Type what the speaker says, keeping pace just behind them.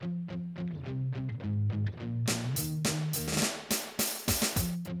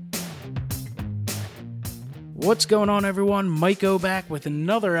What's going on, everyone? Mike O back with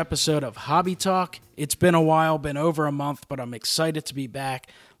another episode of Hobby Talk. It's been a while, been over a month, but I'm excited to be back.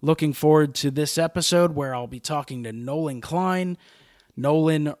 Looking forward to this episode where I'll be talking to Nolan Klein.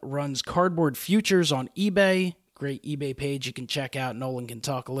 Nolan runs Cardboard Futures on eBay. Great eBay page you can check out. Nolan can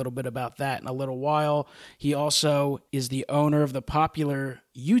talk a little bit about that in a little while. He also is the owner of the popular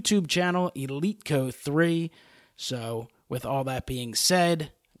YouTube channel EliteCo 3. So with all that being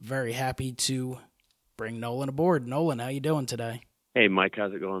said, very happy to bring Nolan aboard. Nolan, how you doing today? Hey, Mike,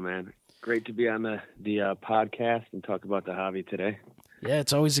 how's it going, man? Great to be on the podcast and talk about the hobby today. Yeah,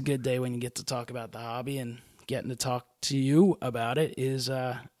 it's always a good day when you get to talk about the hobby, and getting to talk to you about it is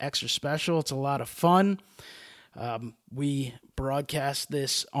extra special. It's a lot of fun. We broadcast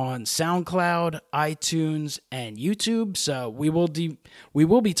this on SoundCloud, iTunes, and YouTube. So we will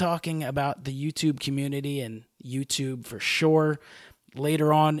be talking about the YouTube community and YouTube for sure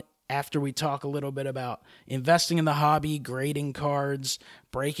later on. After we talk a little bit about investing in the hobby, grading cards,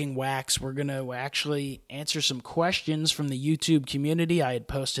 breaking wax, we're going to actually answer some questions from the YouTube community. I had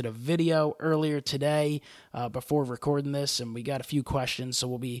posted a video earlier today before recording this, and we got a few questions, so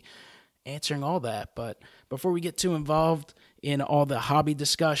we'll be answering all that. But before we get too involved in all the hobby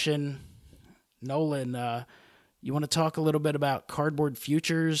discussion, Nolan, you want to talk a little bit about Cardboard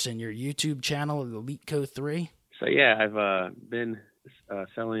Futures and your YouTube channel, EliteCo 3? So yeah, I've been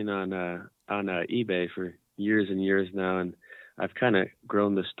selling on eBay for years and years now, and I've kind of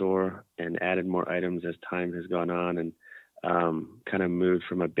grown the store and added more items as time has gone on, and kind of moved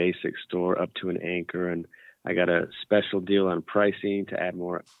from a basic store up to an anchor, and I got a special deal on pricing to add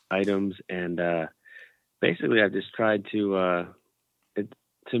more items, and basically I've just tried to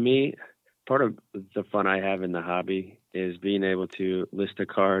to me, part of the fun I have in the hobby is being able to list a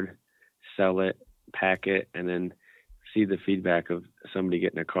card, sell it, pack it, and then see the feedback of somebody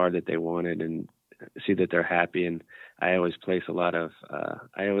getting a card that they wanted and see that they're happy. And I always place a lot of,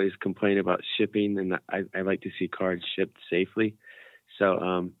 I always complain about shipping, and I like to see cards shipped safely.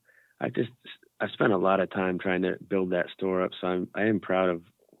 So I spent a lot of time trying to build that store up. So I am proud of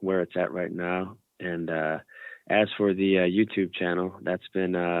where it's at right now. And as for the YouTube channel, that's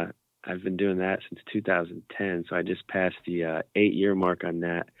been, I've been doing that since 2010. So I just passed the 8-year mark on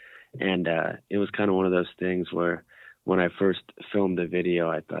that. And it was kind of one of those things where when I first filmed the video,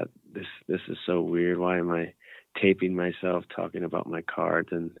 I thought, this is so weird. Why am I taping myself talking about my cards?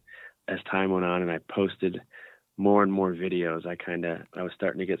 And as time went on and I posted more and more videos, I was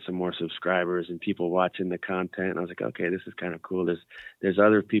starting to get some more subscribers and people watching the content. And I was like, okay, this is kind of cool. There's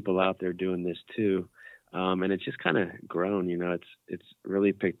other people out there doing this too. And it's just kind of grown, it's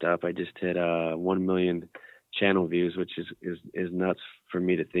really picked up. I just hit 1 million channel views, which is nuts for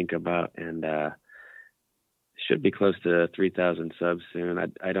me to think about. And, should be close to 3,000 subs soon.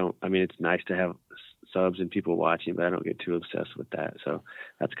 It's nice to have subs and people watching, but I don't get too obsessed with that. So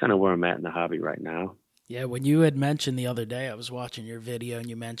that's kind of where I'm at in the hobby right now. Yeah, when you had mentioned the other day, I was watching your video and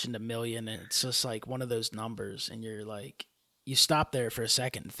you mentioned 1 million, and it's just like one of those numbers, and you're like, you stop there for a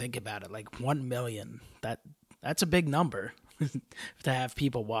second and think about it, like 1 million. That's a big number to have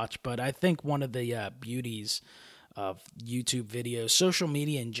people watch. But I think one of the beauties of YouTube videos, social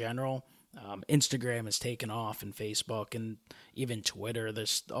media in general, Instagram has taken off, and Facebook, and even Twitter.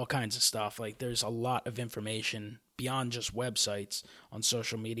 There's all kinds of stuff. Like, there's a lot of information beyond just websites on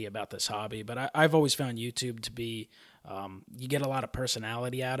social media about this hobby. But I've always found YouTube to be, you get a lot of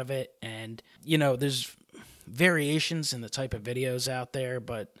personality out of it. And, there's variations in the type of videos out there,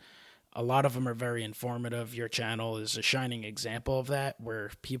 but a lot of them are very informative. Your channel is a shining example of that, where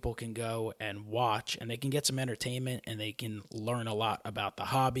people can go and watch and they can get some entertainment and they can learn a lot about the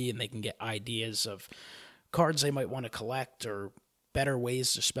hobby, and they can get ideas of cards they might want to collect or better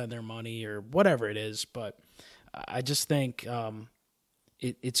ways to spend their money or whatever it is. But I just think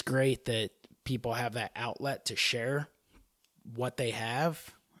it's great that people have that outlet to share what they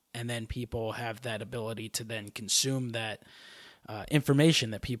have, and then people have that ability to then consume that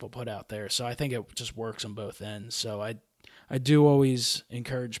information that people put out there. So I think it just works on both ends. So I do always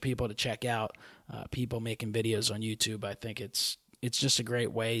encourage people to check out people making videos on YouTube. I think it's just a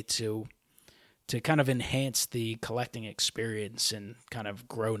great way to kind of enhance the collecting experience and kind of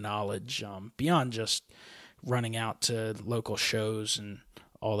grow knowledge beyond just running out to local shows and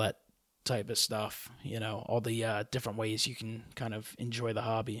all that type of stuff. All the different ways you can kind of enjoy the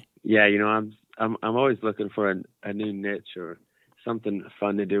hobby. Yeah, I'm always looking for a new niche or something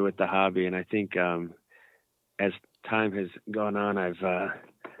fun to do with the hobby. And I think as time has gone on, I've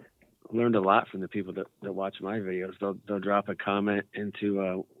learned a lot from the people that watch my videos. They'll drop a comment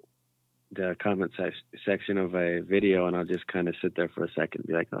into the comment section of a video, and I'll just kind of sit there for a second and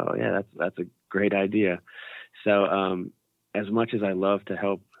be like, oh yeah, that's a great idea. So as much as I love to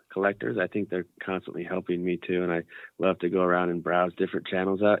help collectors, I think they're constantly helping me too. And I love to go around and browse different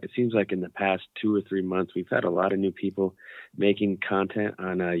channels out. It seems like in the past 2 or 3 months, we've had a lot of new people making content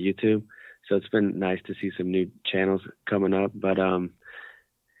on YouTube. So it's been nice to see some new channels coming up. But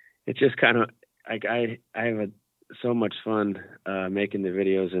it's just kind of like I have so much fun making the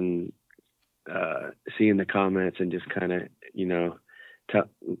videos and seeing the comments and just kind of,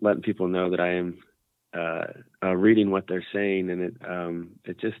 letting people know that I am reading what they're saying, and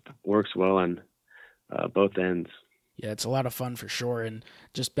it just works well on both ends. Yeah, it's a lot of fun for sure. And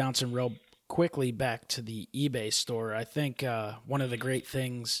just bouncing real quickly back to the eBay store, I think one of the great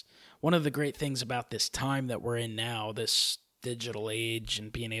things about this time that we're in now, this digital age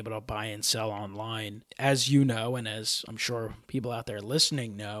and being able to buy and sell online, as you know, and as I'm sure people out there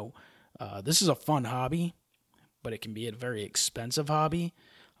listening know, this is a fun hobby, but it can be a very expensive hobby.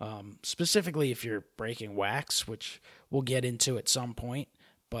 Specifically if you're breaking wax, which we'll get into at some point,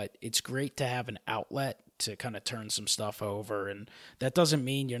 but it's great to have an outlet to kind of turn some stuff over. And that doesn't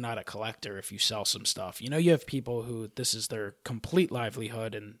mean you're not a collector if you sell some stuff. You have people who this is their complete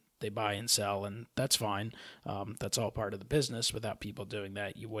livelihood and they buy and sell, and that's fine. That's all part of the business. Without people doing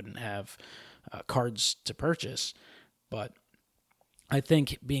that, you wouldn't have cards to purchase. But I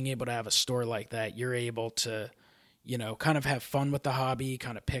think being able to have a store like that, you're able to kind of have fun with the hobby,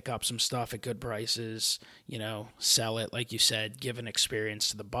 kind of pick up some stuff at good prices, sell it, like you said, give an experience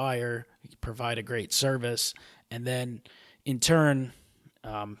to the buyer, provide a great service, and then in turn,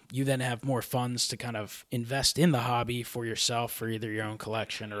 you then have more funds to kind of invest in the hobby for yourself, for either your own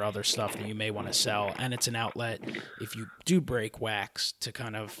collection or other stuff that you may want to sell. And it's an outlet, if you do break wax, to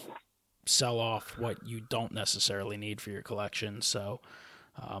kind of sell off what you don't necessarily need for your collection. So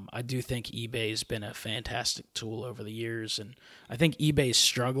I do think eBay has been a fantastic tool over the years, and I think eBay is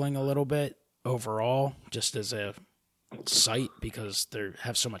struggling a little bit overall just as a site because they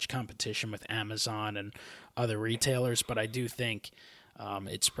have so much competition with Amazon and other retailers, but I do think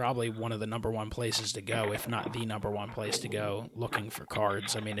it's probably one of the number one places to go, if not the number one place to go looking for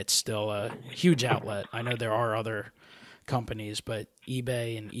cards. I mean, it's still a huge outlet. I know there are other companies, but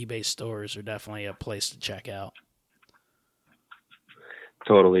eBay and eBay stores are definitely a place to check out.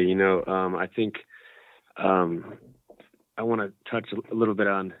 Totally. I think I want to touch a little bit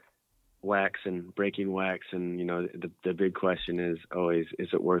on wax and breaking wax. And, the big question is always, is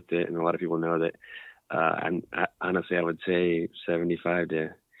it worth it? And a lot of people know that honestly, I would say 75 to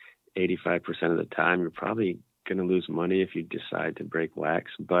 85% of the time, you're probably going to lose money if you decide to break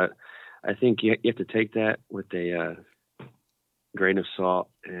wax. But I think you have to take that with a grain of salt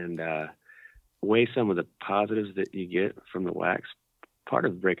and weigh some of the positives that you get from the wax. Part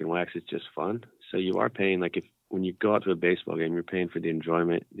of breaking wax is just fun. So you are paying, like when you go out to a baseball game, you're paying for the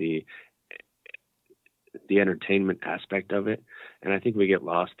enjoyment, the entertainment aspect of it. And I think we get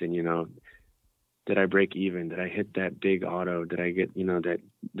lost in, did I break even? Did I hit that big auto? Did I get,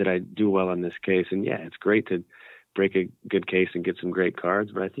 did I do well on this case? And yeah, it's great to break a good case and get some great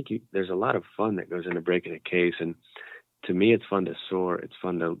cards, but I think there's a lot of fun that goes into breaking a case. And to me, it's fun to sort. It's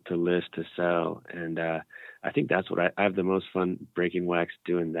fun to list, to sell. And I think that's what I have the most fun breaking wax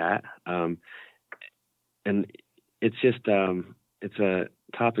doing that. And it's just, it's a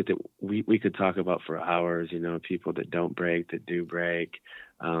topic that we could talk about for hours, people that don't break, that do break,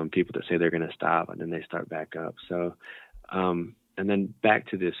 people that say they're going to stop and then they start back up. So, and then back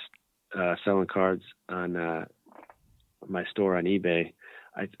to this, selling cards on, my store on eBay.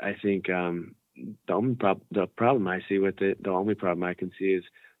 I think, the problem I see with it, the only problem I can see is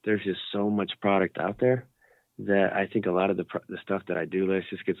there's just so much product out there that I think a lot of the stuff that I do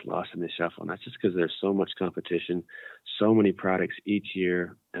list just gets lost in the shuffle. And that's just because there's so much competition, so many products each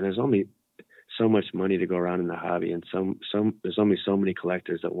year, and there's only so much money to go around in the hobby, and there's only so many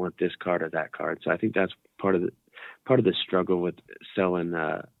collectors that want this card or that card. So I think that's part of the struggle with selling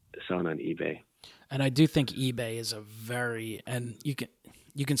on eBay. And I do think eBay is and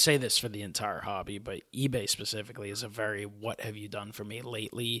you can say this for the entire hobby, but eBay specifically is a very what have you done for me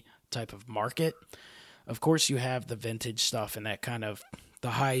lately type of market. Of course, you have the vintage stuff, and that kind of the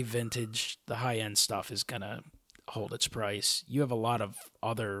high vintage, the high end stuff is going to hold its price. You have a lot of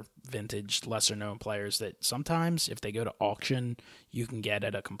other vintage, lesser known players that sometimes if they go to auction, you can get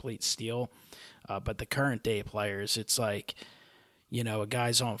at a complete steal. But the current day players, it's like, a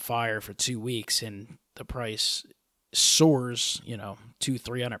guy's on fire for 2 weeks and the price soars,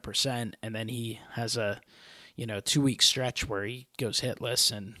 200-300%. And then he has a, 2-week stretch where he goes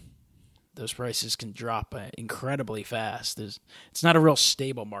hitless, and those prices can drop incredibly fast. It's not a real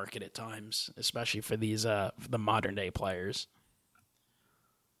stable market at times, especially for these the modern day players.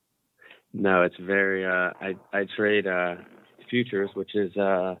 No, it's very. I trade futures, which is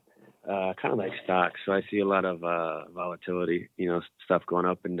kind of like stocks. So I see a lot of volatility, stuff going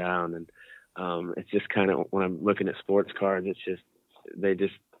up and down, and it's just kind of when I'm looking at sports cards, it's just they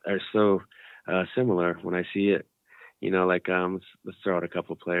just are so similar when I see it. Like let's throw out a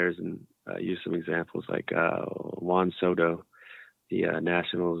couple of players and use some examples, like Juan Soto, the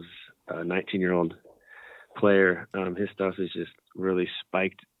Nationals 19-year-old player. His stuff is just really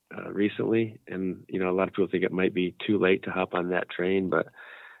spiked recently, and a lot of people think it might be too late to hop on that train, but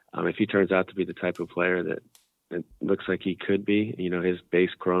if he turns out to be the type of player that it looks like he could be, his base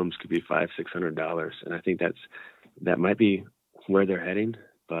chromes could be $500-$600, and I think that might be where they're heading.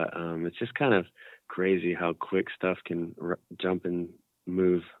 But it's just kind of crazy how quick stuff can jump and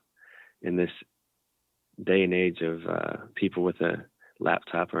move in this day and age of people with a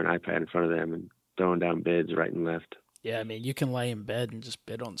laptop or an iPad in front of them and throwing down bids right and left. Yeah, I mean, you can lay in bed and just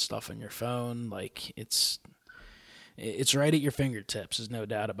bid on stuff on your phone. Like it's right at your fingertips. There's no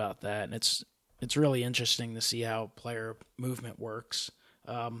doubt about that, and it's really interesting to see how player movement works.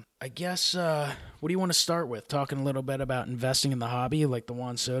 I guess, what do you want to start with? Talking a little bit about investing in the hobby, like the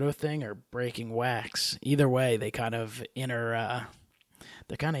Juan Soto thing, or breaking wax. Either way, they kind of intertwined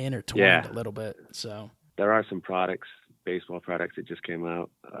a little bit. So there are some products, baseball products that just came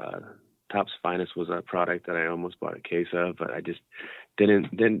out. Topps Finest was a product that I almost bought a case of, but I just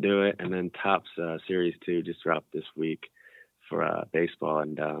didn't do it. And then Topps Series 2 just dropped this week for baseball,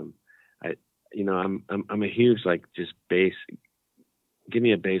 and I'm a huge just base. Give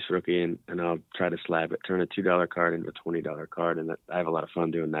me a base rookie and I'll try to slab it, turn a $2 card into a $20 card, and I have a lot of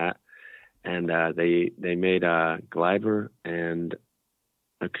fun doing that. And they made Gleiber and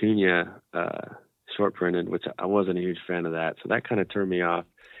Acuna short printed, which I wasn't a huge fan of that, so that kind of turned me off.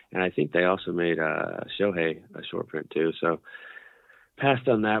 And I think they also made Shohei a short print too. So passed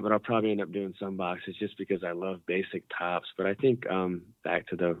on that, but I'll probably end up doing some boxes just because I love basic Topps. But I think back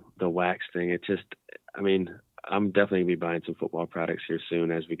to the wax thing, I'm definitely going to be buying some football products here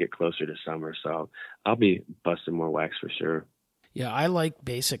soon as we get closer to summer. So I'll be busting more wax for sure. Yeah, I like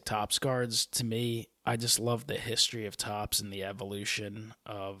basic Topps cards. To me, I just love the history of Topps and the evolution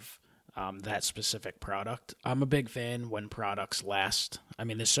of that specific product. I'm a big fan when products last. I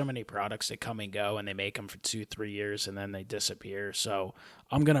mean, there's so many products that come and go, and they make them for 2-3 years, and then they disappear. So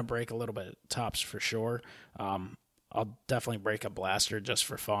I'm going to break a little bit of Topps for sure. I'll definitely break a blaster just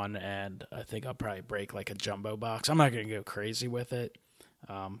for fun, and I think I'll probably break like a jumbo box. I'm not going to go crazy with it,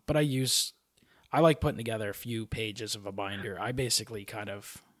 but I like putting together a few pages of a binder. I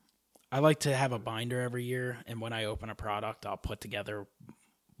like to have a binder every year, and when I open a product, I'll put together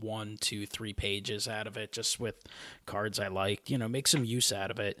 1, 2, 3 pages out of it, just with cards I like, make some use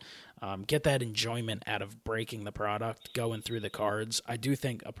out of it, get that enjoyment out of breaking the product, going through the cards. I do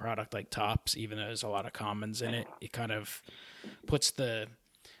think a product like Topps, even though there's a lot of commons in it, it kind of puts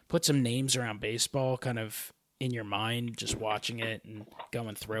some names around baseball kind of in your mind, just watching it and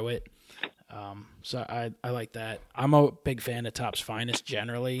going through it. So I like that. I'm a big fan of Topps Finest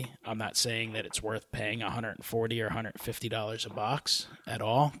generally. I'm not saying that it's worth paying $140 or $150 a box at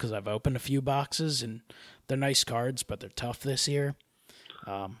all, because I've opened a few boxes and they're nice cards, but they're tough this year.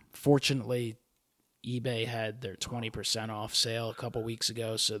 Fortunately, eBay had their 20% off sale a couple weeks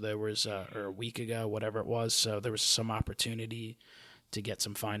ago, so there was, or a week ago, whatever it was, so there was some opportunity to get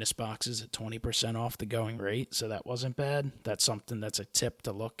some Finest boxes at 20% off the going rate, so that wasn't bad. That's a tip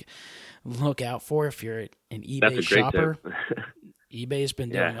to look out for if you're an eBay shopper. eBay's been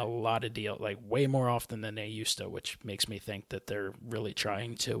doing a lot of deals, like way more often than they used to, which makes me think that they're really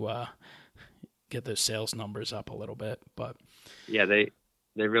trying to get those sales numbers up a little bit. But yeah, they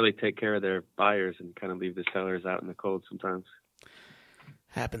really take care of their buyers and kind of leave the sellers out in the cold sometimes.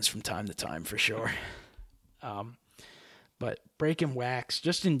 Happens from time to time for sure. But breaking wax,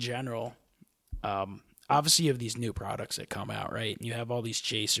 just in general, obviously you have these new products that come out, right? And you have all these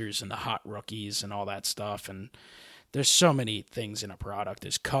chasers and the hot rookies and all that stuff. And there's so many things in a product.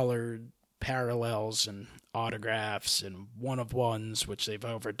 There's colored parallels and autographs and one-of-ones, which they've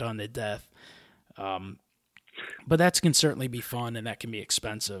overdone to death. But that can certainly be fun, and that can be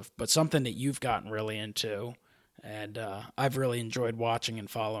expensive. But something that you've gotten really into, and I've really enjoyed watching and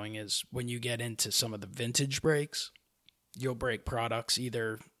following, is when you get into some of the vintage breaks. You'll break products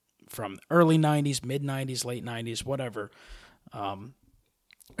either from early 90s, mid 90s, late 90s, whatever,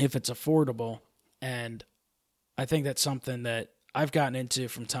 if it's affordable. And I think that's something that I've gotten into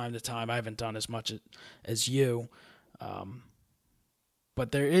from time to time. I haven't done as much as you.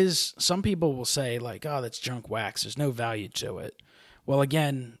 But there is, some people will say like, oh, that's junk wax. There's no value to it. Well,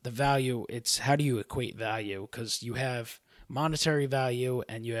 again, the value, it's how do you equate value? Because you have monetary value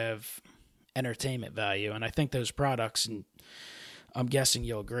and you have entertainment value. And I think those products, and I'm guessing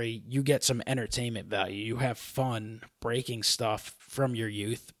you'll agree, you get some entertainment value. You have fun breaking stuff from your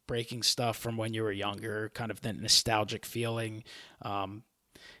youth, breaking stuff from when you were younger, kind of that nostalgic feeling,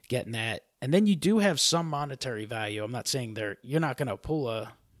 getting that. And then you do have some monetary value. I'm not saying you're not going to pull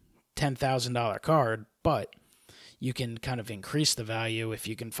a $10,000 card, but you can kind of increase the value if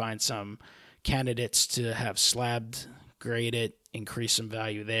you can find some candidates to have slabbed, grade it, increase some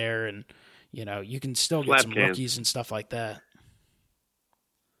value there. And, you know, you can still get some rookies and stuff like that.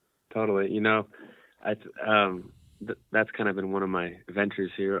 Totally. You know, that's kind of been one of my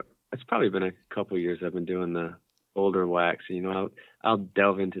ventures here. It's probably been a couple of years I've been doing the older wax. You know, I'll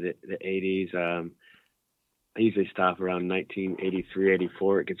delve into the 80s. I usually stop around 1983,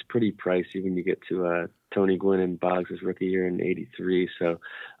 84. It gets pretty pricey when you get to Tony Gwynn and Boggs' rookie year in 83. So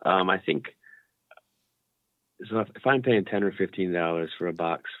I think if I'm paying $10 or $15 for a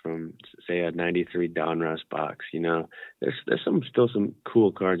box from, say, a 93 Donruss box, you know, there's still some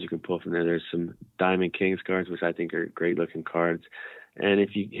cool cards you can pull from there. There's some Diamond Kings cards, which I think are great looking cards. And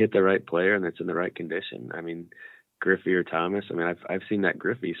if you hit the right player and it's in the right condition, I mean, Griffey or Thomas, I mean, I've seen that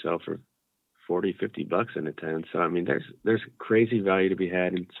Griffey sell for $40, $50 in a 10. So, I mean, there's crazy value to be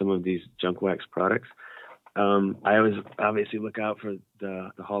had in some of these junk wax products. I always obviously look out for the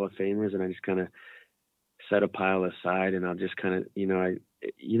Hall of Famers, and I just kind of set a pile aside, and I'll just kind of, you know,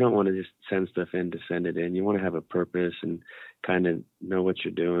 you don't want to just send stuff in to send it in. You want to have a purpose and kind of know what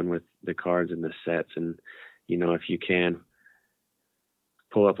you're doing with the cards and the sets. And, you know, if you can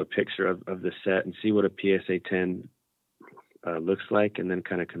pull up a picture of the set and see what a PSA 10 looks like, and then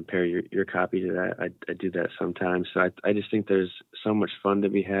kind of compare your copy to that. I do that sometimes. So I just think there's so much fun to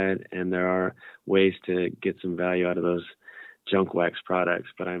be had, and there are ways to get some value out of those junk wax products.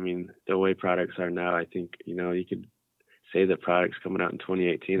 But I mean, the way products are now, I think, you know, you could say that products coming out in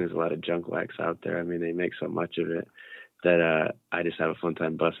 2018, there's a lot of junk wax out there. I mean, they make so much of it that I just have a fun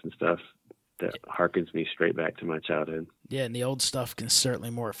time busting stuff that harkens me straight back to my childhood. Yeah, and the old stuff can certainly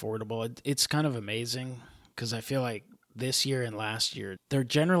more affordable. It's kind of amazing because I feel like this year and last year, they're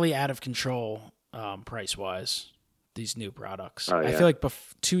generally out of control price-wise, these new products. Oh, yeah. I feel like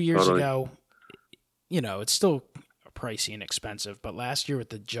 2 years ago, you know, it's still pricey and expensive, but last year with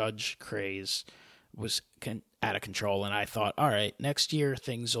the Judge craze was out of control, and I thought, all right, next year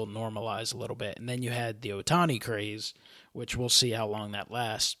things will normalize a little bit. And then you had the Ohtani craze, which we'll see how long that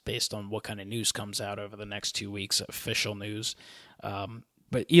lasts based on what kind of news comes out over the next 2 weeks, official news.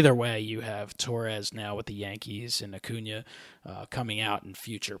 But either way, you have Torres now with the Yankees and Acuna coming out in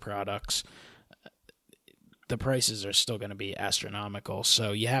future products. The prices are still going to be astronomical.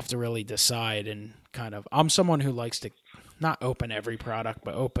 So you have to really decide and kind of, I'm someone who likes to not open every product,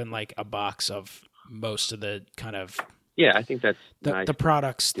 but open like a box of most of the kind of, yeah, I think that's nice. The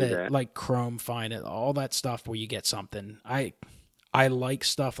products that like Chrome, Fine, all that stuff where you get something. I like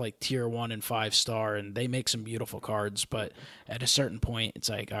stuff like tier 1 and 5-star, and they make some beautiful cards, but at a certain point, it's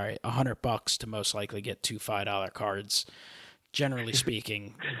like, all right, $100 to most likely get 2 $5 cards. Generally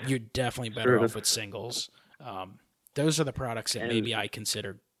speaking, you're definitely better off with singles. Those are the products that maybe I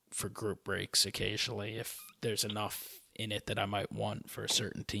consider for group breaks occasionally if there's enough in it that I might want for a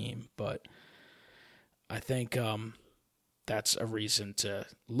certain team. But I think that's a reason to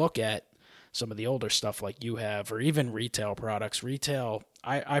look at some of the older stuff like you have, or even retail products. Retail,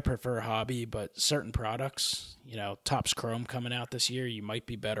 I prefer hobby, but certain products, you know, Topps Chrome coming out this year, you might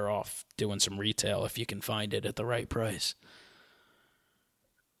be better off doing some retail if you can find it at the right price.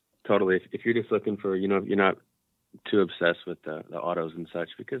 Totally. If you're just looking for, you know, you're not too obsessed with the autos and such,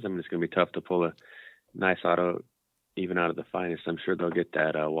 because I mean, it's going to be tough to pull a nice auto even out of the finest. I'm sure they'll get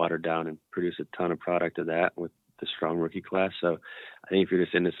that watered down and produce a ton of product of that with the strong rookie class. So I think if you're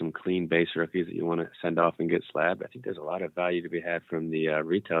just into some clean base rookies that you want to send off and get slabbed, I think there's a lot of value to be had from the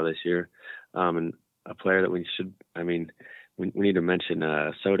retail this year. And a player that we need to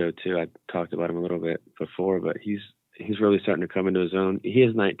mention Soto too. I talked about him a little bit before, but he's really starting to come into his own. He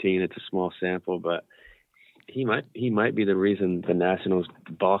is 19. It's a small sample, but he might be the reason the Nationals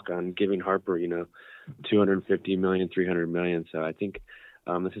balk on giving Harper, you know, $250 million, $300 million. So I think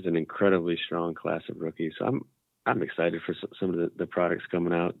this is an incredibly strong class of rookies. So I'm excited for some of the products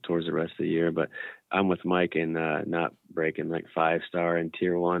coming out towards the rest of the year, but I'm with Mike in not breaking like 5-star and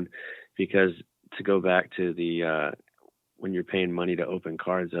tier 1, because to go back to the when you're paying money to open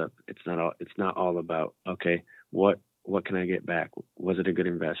cards up, it's not all about, okay, what can I get back? Was it a good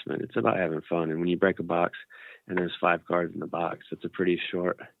investment? It's about having fun. And when you break a box and there's 5 cards in the box, it's a pretty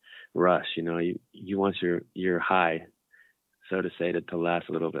short rush. You know, you want your high, so to say, to last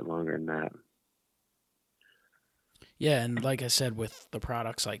a little bit longer than that. Yeah, and like I said, with the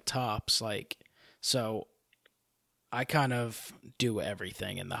products like Tops, like, so I kind of do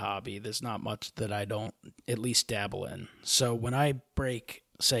everything in the hobby. There's not much that I don't at least dabble in. So when I break,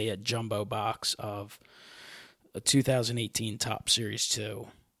 say, a jumbo box of a 2018 Top Series 2,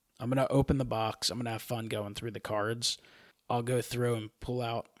 I'm going to open the box. I'm going to have fun going through the cards. I'll go through and pull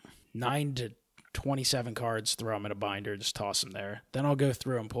out 9 to 27 cards, throw them in a binder, just toss them there. Then I'll go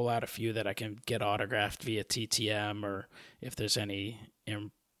through and pull out a few that I can get autographed via TTM, or if there's any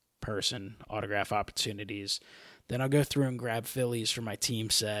in-person autograph opportunities. Then I'll go through and grab Phillies for my team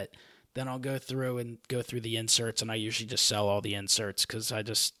set. Then I'll go through the inserts, and I usually just sell all the inserts because I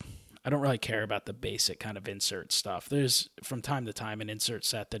don't really care about the basic kind of insert stuff. There's, from time to time, an insert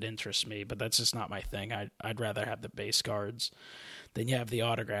set that interests me, but that's just not my thing. I'd rather have the base cards. Then you have the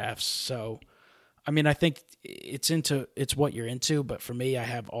autographs. So, I mean, I think it's what you're into, but for me, I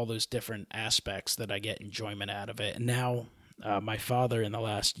have all those different aspects that I get enjoyment out of it. And now, my father, in the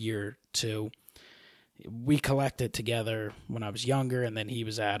last year or two, we collected together when I was younger, and then he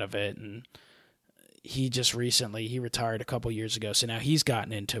was out of it, and he just recently, he retired a couple years ago, so now he's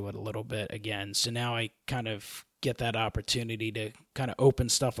gotten into it a little bit again. So now I kind of get that opportunity to kind of open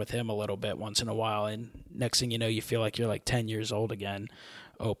stuff with him a little bit once in a while, and next thing you know, you feel like you're like 10 years old again,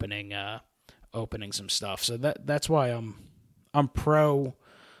 opening some stuff. So that's why I'm pro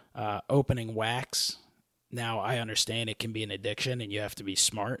opening wax. Now, I understand it can be an addiction and you have to be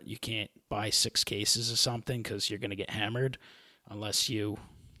smart. You can't buy 6 cases of something because you're going to get hammered unless you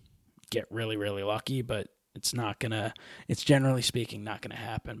get really, really lucky. But it's generally speaking not going to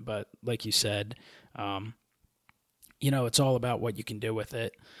happen. But like you said, it's all about what you can do with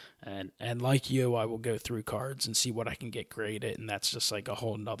it. And like you, I will go through cards and see what I can get graded. And that's just like a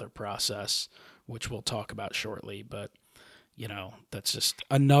whole nother process, which we'll talk about shortly. But, that's just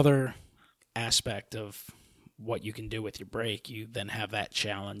another aspect of what you can do with your break. You then have that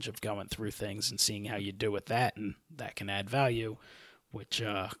challenge of going through things and seeing how you do with that, and that can add value, which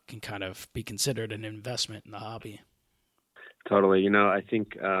can kind of be considered an investment in the hobby. Totally. I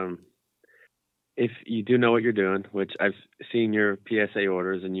think if you do know what you're doing, which I've seen your PSA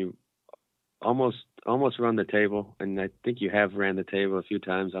orders, and you almost run the table, and I think you have ran the table a few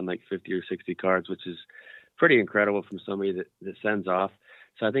times on like 50 or 60 cards, which is pretty incredible from somebody that sends off.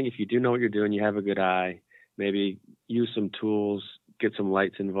 So I think if you do know what you're doing, you have a good eye, maybe use some tools, get some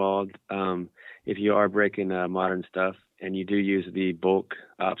lights involved. If you are breaking modern stuff and you do use the bulk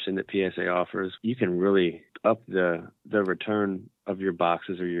option that PSA offers, you can really up the return of your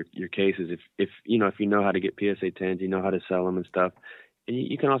boxes or your cases. If you know how to get PSA 10s, you know how to sell them and stuff. And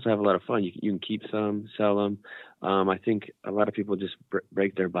you can also have a lot of fun. You can keep some, sell them. I think a lot of people just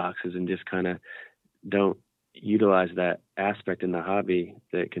break their boxes and just kind of don't utilize that aspect in the hobby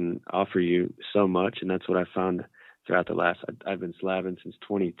that can offer you so much. And that's what I found throughout I've been slabbing since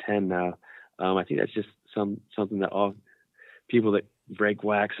 2010 now. I think that's just something that all people that break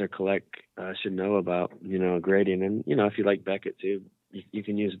wax or collect should know about, grading. And, if you like Beckett too, you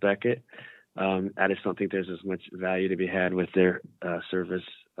can use Beckett. I just don't think there's as much value to be had with their service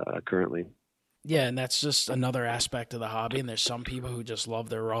currently. Yeah, and that's just another aspect of the hobby, and there's some people who just love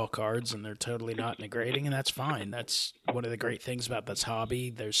their raw cards and they're totally not into grading, and that's fine. That's one of the great things about this hobby.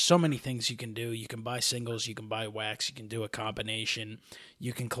 There's so many things you can do. You can buy singles, you can buy wax, you can do a combination.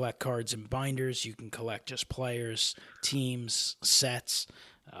 You can collect cards in binders, you can collect just players, teams, sets,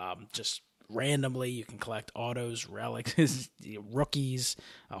 just randomly. You can collect autos, relics, rookies,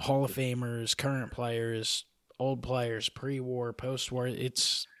 Hall of Famers, current players, old players, pre-war, post-war.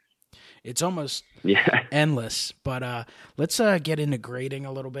 It's almost endless, but let's get into grading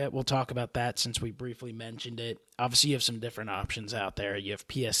a little bit. We'll talk about that since we briefly mentioned it. Obviously, you have some different options out there. You have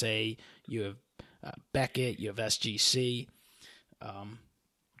PSA, you have Beckett, you have SGC.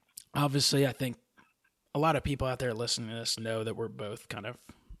 Obviously, I think a lot of people out there listening to this know that we're both kind of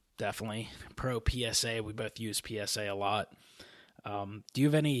definitely pro PSA. We both use PSA a lot. Do you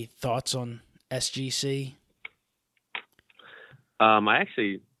have any thoughts on SGC?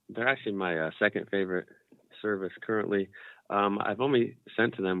 They're actually my second favorite service currently. I've only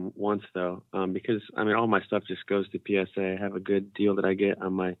sent to them once though, because all my stuff just goes to PSA. I have a good deal that I get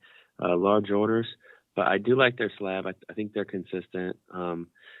on my large orders, but I do like their slab. I think they're consistent.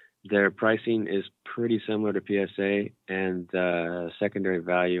 Their pricing is pretty similar to PSA, and secondary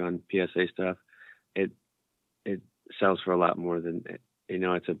value on PSA stuff, it sells for a lot more than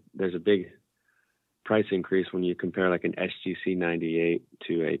there's a big price increase when you compare like an SGC 98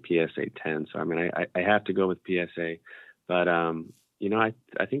 to a PSA 10. So I have to go with PSA, but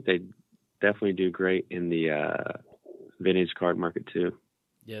I think they definitely do great in the vintage card market too.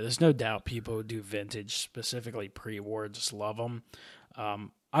 Yeah, there's no doubt people who do vintage, specifically pre-war, just love them.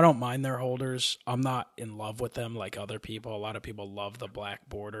 I don't mind their holders. I'm not in love with them like other people. A lot of people love the black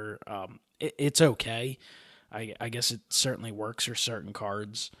border. It's okay. I guess it certainly works for certain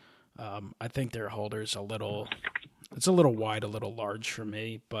cards. I think their holders it's a little wide, a little large for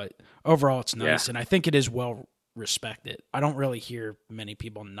me, but overall it's nice, and I think it is well respected. I don't really hear many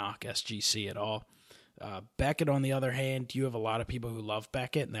people knock SGC at all. Beckett, on the other hand, you have a lot of people who love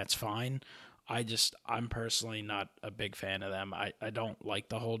Beckett, and that's fine. I'm personally not a big fan of them. I don't like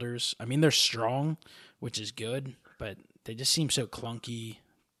the holders. I mean, they're strong, which is good, but they just seem so clunky,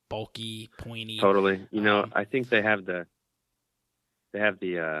 bulky, pointy. Totally. I think they have the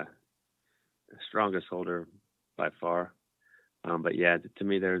strongest holder by far. But yeah, to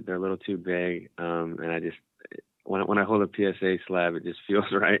me, they're a little too big. And I just, when I hold a PSA slab, it just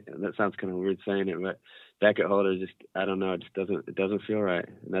feels right. That sounds kind of weird saying it, but Beckett holder just, I don't know, it doesn't feel right.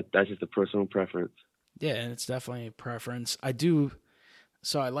 And that's just a personal preference. Yeah, and it's definitely a preference.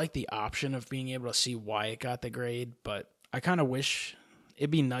 So I like the option of being able to see why it got the grade, but I kind of wish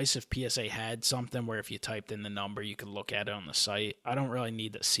it'd be nice if PSA had something where if you typed in the number, you could look at it on the site. I don't really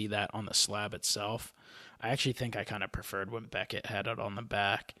need to see that on the slab itself. I actually think I kind of preferred when Beckett had it on the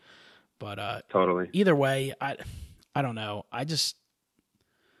back. But totally. Either way, I don't know. I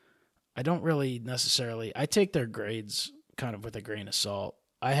don't really necessarily. I take their grades kind of with a grain of salt.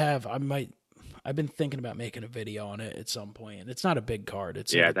 I've been thinking about making a video on it at some point. And it's not a big card.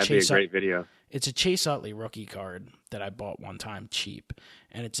 That'd be a great video. It's a Chase Utley rookie card that I bought one time cheap,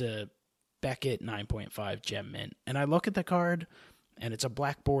 and it's a Beckett 9.5 gem mint. And I look at the card, and it's a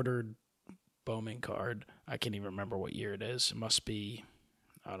black bordered Bowman card. I can't even remember what year it is. It must be,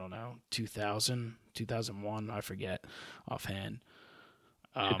 I don't know, 2000, 2001. I forget offhand.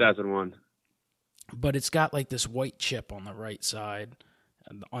 2001. But it's got like this white chip on the right side,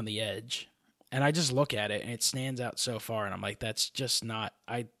 on the edge. And I just look at it, and it stands out so far, and I'm like, that's just not.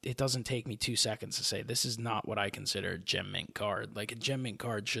 It doesn't take me 2 seconds to say this is not what I consider a gem mint card. Like a gem mint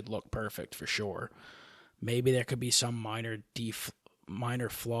card should look perfect for sure. Maybe there could be some minor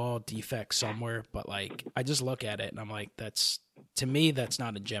flaw, defect somewhere, but like I just look at it, and I'm like, to me that's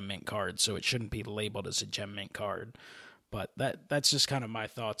not a gem mint card, so it shouldn't be labeled as a gem mint card. But that's just kind of my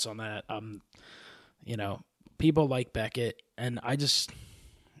thoughts on that. People like Beckett, and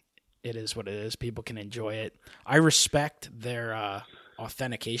it is what it is. People can enjoy it. I respect their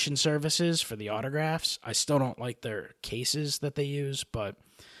authentication services for the autographs. I still don't like their cases that they use, but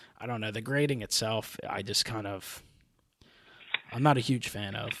I don't know. The grading itself, I'm not a huge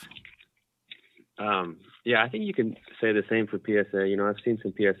fan of. I think you can say the same for PSA. I've seen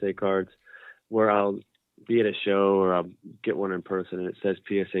some PSA cards where I'll be at a show or I'll get one in person and it says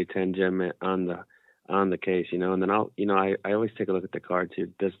PSA 10 gem mint on the case, and then I always take a look at the card too.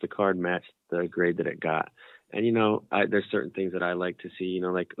 Does the card match the grade that it got? And, there's certain things that I like to see,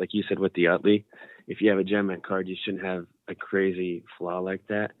 like you said with the Utley, if you have a gem mint card, you shouldn't have a crazy flaw like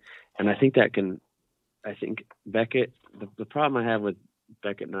that. And I think Beckett, the problem I have with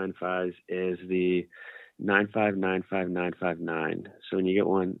Beckett 9.5s is the 9.5, 9.5, 9.5, 9. So when you get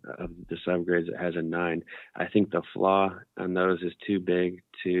one of the subgrades that has a 9, I think the flaw on those is too big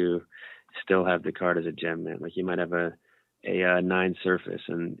to still have the card as a gem mint. Like you might have a 9 surface,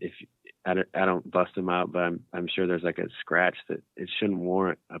 and if I don't bust them out, but I'm sure there's like a scratch that it shouldn't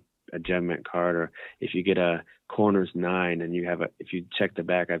warrant a gem mint card. Or if you get a corners 9 and if you check the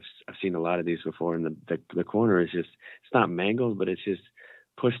back, I've seen a lot of these before, and the corner is just, it's not mangled, but it's just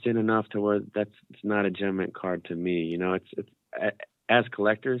pushed in enough to where it's not a gem mint card to me. It's as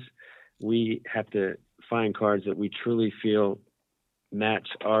collectors, we have to find cards that we truly feel match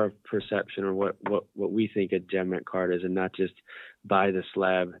our perception or what we think a gem mint card is, and not just buy the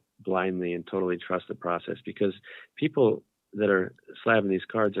slab blindly and totally trust the process, because people that are slabbing these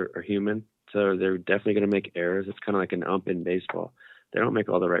cards are human, so they're definitely going to make errors. It's kind of like an ump in baseball. They don't make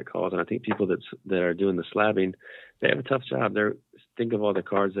all the right calls, and I think people that are doing the slabbing, they have a tough job. Think of all the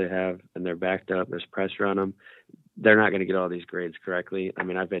cards they have, and they're backed up. There's pressure on them. They're not going to get all these grades correctly. I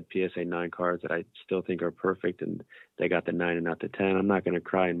mean, I've had PSA 9 cards that I still think are perfect, and they got the 9 and not the 10. I'm not going to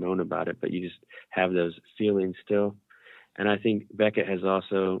cry and moan about it, but you just have those feelings still. And I think Beckett has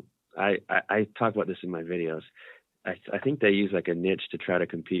also, I talk about this in my videos. I think they use like a niche to try to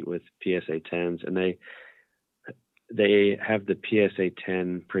compete with PSA 10s, and they have the PSA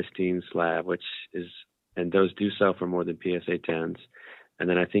 10 pristine slab, and those do sell for more than PSA 10s. And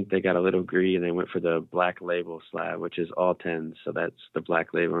then I think they got a little greedy and they went for the black label slab, which is all 10s. So that's the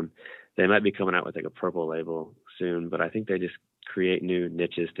black label. And they might be coming out with like a purple label soon, but I think they just create new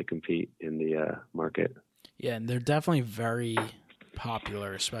niches to compete in the market. Yeah, and they're definitely very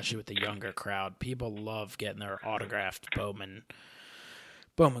popular, especially with the younger crowd. People love getting their autographed Bowman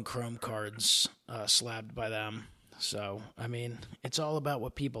Chrome cards slabbed by them. So, I mean, it's all about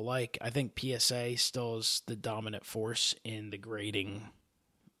what people like. I think PSA still is the dominant force in the grading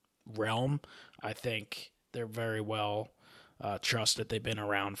realm. I think they're very well trusted. They've been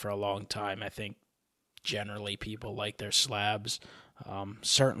around for a long time. I think generally people like their slabs.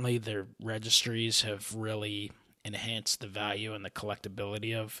 Certainly their registries have really enhanced the value and the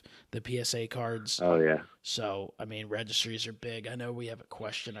collectability of the PSA cards. Oh, yeah. So, I mean, registries are big. I know we have a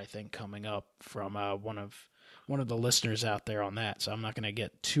question, I think, coming up from one of the listeners out there on that, so I'm not going to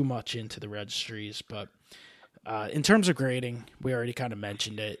get too much into the registries, but in terms of grading, we already kind of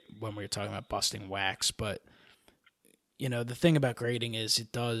mentioned it when we were talking about busting wax, but you know, the thing about grading is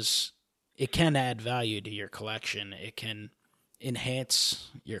it can add value to your collection. It can enhance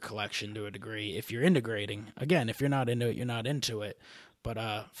your collection to a degree if you're into grading. Again, if you're not into it, you're not into it.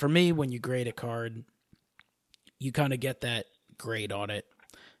 But for me, when you grade a card, you kind of get that grade on it.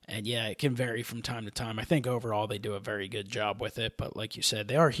 And yeah, it can vary from time to time. I think overall they do a very good job with it. But like you said,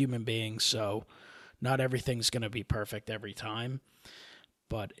 they are human beings, so not everything's going to be perfect every time.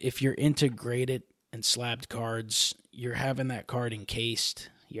 But if you're into graded and slabbed cards, you're having that card encased,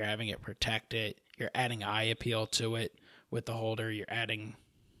 you're having it protected, you're adding eye appeal to it with the holder, you're adding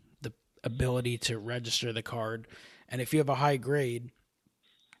the ability to register the card. And if you have a high grade,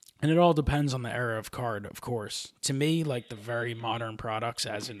 and it all depends on the era of card, of course. To me, like the very modern products,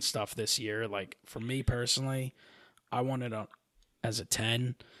 as in stuff this year, like for me personally, I want it as a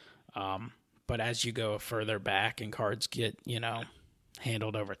 10. But as you go further back and cards get,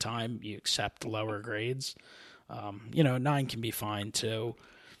 handled over time, you accept lower grades. 9 can be fine too.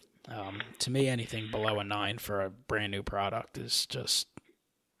 To me, anything below a 9 for a brand new product is just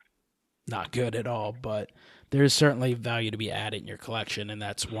not good at all, but there's certainly value to be added in your collection, and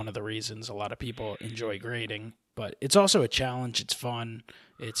that's one of the reasons a lot of people enjoy grading. But it's also a challenge. It's fun.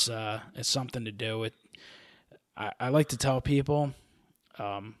 It's something to do. I like to tell people,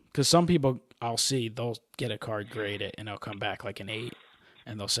 because some people I'll see, they'll get a card graded, and they'll come back like an 8,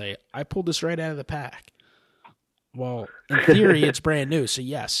 and they'll say, I pulled this right out of the pack. Well, in theory, it's brand new, so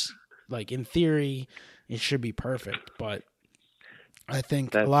yes, like in theory, it should be perfect, but I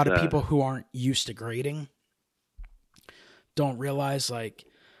think a lot of people who aren't used to grading don't realize, like,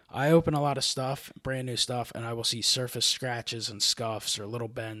 I open a lot of stuff, brand new stuff, and I will see surface scratches and scuffs or little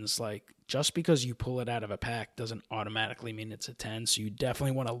bends. Like, just because you pull it out of a pack doesn't automatically mean it's a 10, so you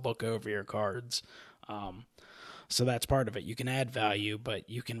definitely want to look over your cards. So that's part of it. You can add value, but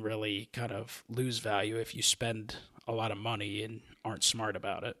you can really kind of lose value if you spend a lot of money and aren't smart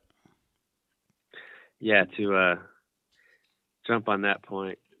about it. Yeah, to jump on that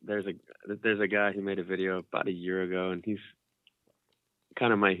point, there's a guy who made a video about a year ago, and he's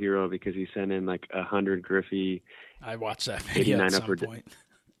kind of my hero because he sent in like 100 Griffey. I watched that video at some point.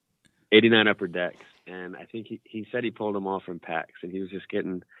 89 upper decks, and I think he said he pulled them all from packs, and he was just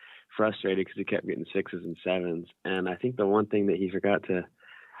getting frustrated because he kept getting 6s and 7s. And I think the one thing that he forgot to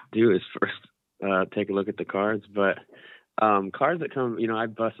do is first take a look at the cards. But cards that come, I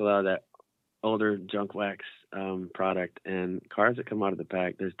bust a lot of that older junk wax product, and cards that come out of the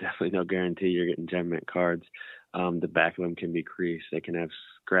pack, there's definitely no guarantee you're getting gem mint cards. The back of them can be creased. They can have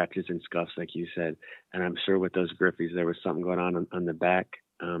scratches and scuffs, like you said. And I'm sure with those Griffies, there was something going on the back.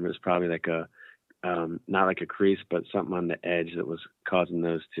 It was probably like not like a crease, but something on the edge that was causing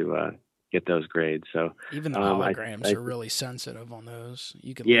those to get those grades. So even the holograms are really sensitive on those.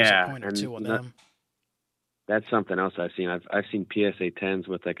 You could lose a point or two on them. That's something else I've seen. I've seen PSA 10s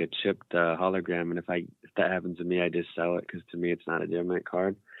with like a chipped hologram, and if that happens to me, I just sell it because to me it's not a gem mint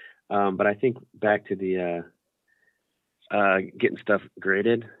card. But I think back to the getting stuff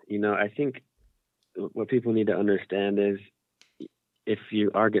graded. I think what people need to understand is if you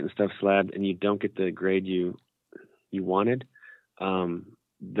are getting stuff slabbed and you don't get the grade you wanted,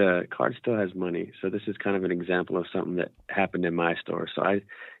 the card still has money. So this is kind of an example of something that happened in my store. So I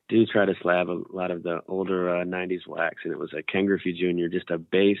do try to slab a lot of the older 90s wax, and it was a Ken Griffey Jr., just a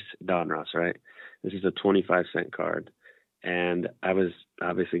base Donruss, right? This is a 25-cent card. And I was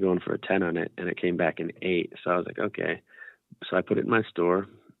obviously going for a 10 on it, and it came back an 8. So I was like, okay. So I put it in my store.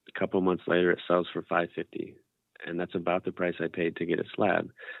 A couple of months later, it sells for $5.50. And that's about the price I paid to get a slab.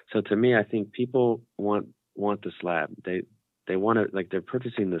 So to me, I think people want the slab. They want to, like, they're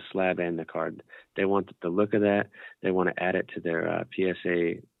purchasing the slab and the card. They want the look of that. They want to add it to their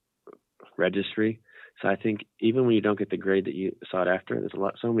PSA registry. So I think even when you don't get the grade that you sought after,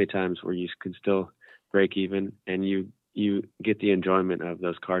 there's so many times where you can still break even, and you get the enjoyment of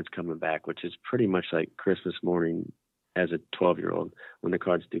those cards coming back, which is pretty much like Christmas morning as a 12-year-old when the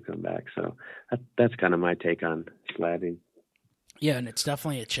cards do come back. So that's kind of my take on slabbing. Yeah, and it's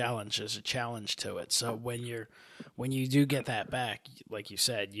definitely a challenge. There's a challenge to it. So when you do get that back, like you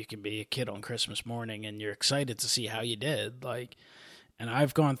said, you can be a kid on Christmas morning and you're excited to see how you did. Like, and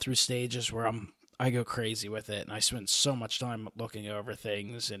I've gone through stages where I go crazy with it, and I spend so much time looking over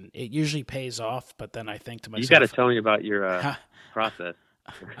things, and it usually pays off. But then I think to myself, you got to tell me about your process.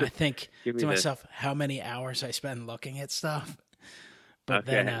 I think to myself, how many hours I spend looking at stuff. But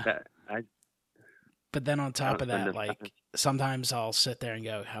then on top of that, like sometimes I'll sit there and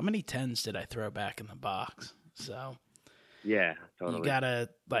go, how many 10s did I throw back in the box? So yeah, totally. You gotta,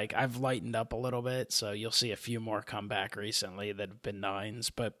 like, I've lightened up a little bit, so you'll see a few more come back recently that have been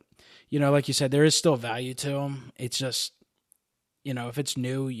 9s. But, you know, like you said, there is still value to them. It's just, you know, if it's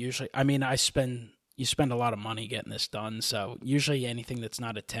new, usually, I mean, you spend a lot of money getting this done, so usually anything that's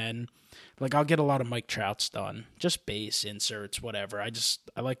not a 10, like I'll get a lot of Mike Trouts done, just base, inserts, whatever. I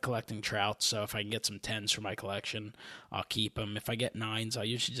like collecting Trouts, so if I can get some 10s for my collection, I'll keep them. If I get 9s, I'll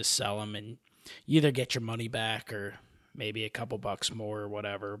usually just sell them, and you either get your money back or maybe a couple bucks more or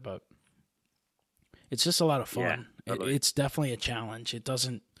whatever, but it's just a lot of fun. Yeah, totally. It's definitely a challenge. It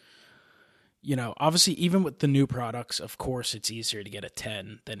doesn't, you know, obviously even with the new products, of course it's easier to get a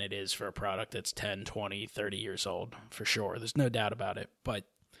 10 than it is for a product that's 10, 20, 30 years old, for sure. There's no doubt about it, but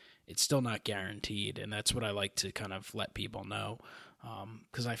it's still not guaranteed, and that's what I like to kind of let people know,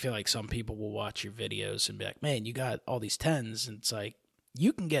 because I feel like some people will watch your videos and be like, man, you got all these 10s, and it's like,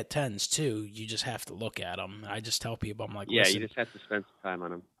 you can get 10s too. You just have to look at them. I just tell people, I'm like, yeah, you just have to spend some time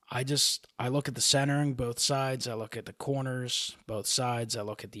on them. I look at the centering, both sides. I look at the corners, both sides. I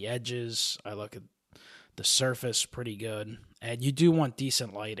look at the edges. I look at the surface, pretty good. And you do want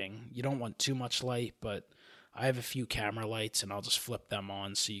decent lighting. You don't want too much light, but I have a few camera lights, and I'll just flip them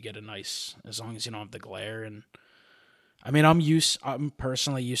on so you get a nice, as long as you don't have the glare. And I mean, I'm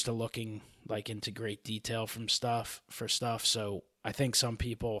personally used to looking like into great detail for stuff. So I think some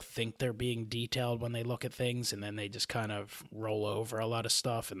people think they're being detailed when they look at things, and then they just kind of roll over a lot of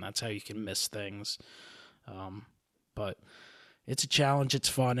stuff, and that's how you can miss things. But it's a challenge. It's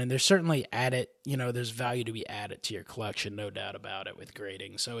fun, and there's certainly there's value to be added to your collection, no doubt about it, with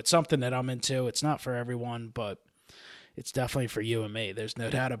grading. So it's something that I'm into. It's not for everyone, but it's definitely for you and me. There's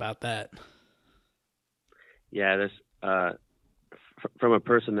no doubt about that. Yeah, there's from a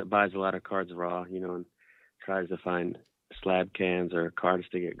person that buys a lot of cards raw, you know, and tries to find slab cans or cards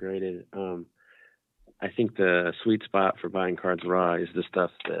to get graded. I think the sweet spot for buying cards raw is the stuff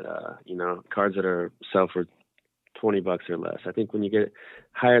that, cards that are sell for $20 or less. I think when you get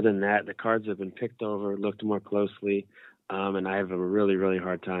higher than that, the cards have been picked over, looked more closely. And I have a really, really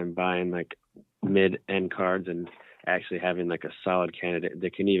hard time buying like mid-end cards and actually having like a solid candidate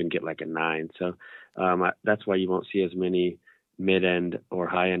that can even get like a 9. So that's why you won't see as many mid-end or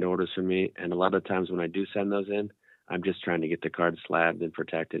high-end orders from me. And a lot of times when I do send those in, I'm just trying to get the card slabbed and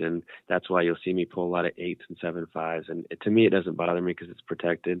protected. And that's why you'll see me pull a lot of 8s and 7.5s. And to me, it doesn't bother me because it's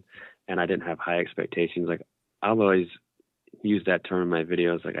protected. And I didn't have high expectations. Like, I'll always use that term in my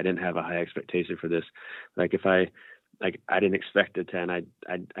videos. Like, I didn't have a high expectation for this. Like, if I didn't expect a 10,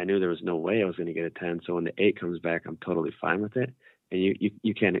 I knew there was no way I was going to get a 10. So when the 8 comes back, I'm totally fine with it. And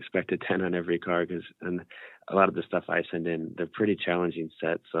you can't expect a 10 on every card and a lot of the stuff I send in, they're pretty challenging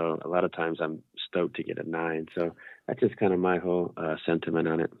sets. So a lot of times I'm stoked to get a 9. So that's just kind of my whole sentiment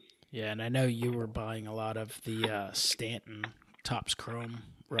on it. Yeah, and I know you were buying a lot of the Stanton Topps Chrome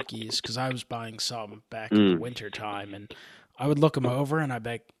rookies, because I was buying some back in the winter time, and I would look them over and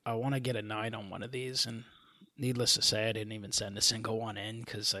I want to get a 9 on one of these, and needless to say, I didn't even send a single one in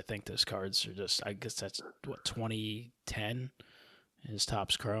because I think those cards are just, I guess that's what, 2010 is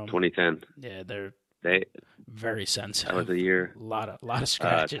Topps Chrome. 2010. Yeah, they're very sensitive. That was the year. A lot of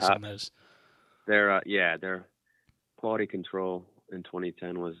scratches on those. Their quality control in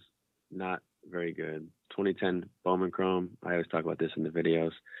 2010 was not very good. 2010 Bowman Chrome, I always talk about this in the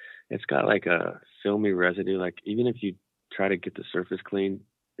videos. It's got like a filmy residue. Like, even if you try to get the surface clean,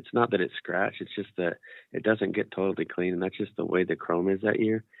 it's not that it's scratched. It's just that it doesn't get totally clean, and that's just the way the chrome is that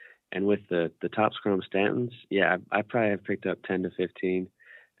year. And with the Topps Chrome Stantons, yeah, I probably have picked up 10 to 15,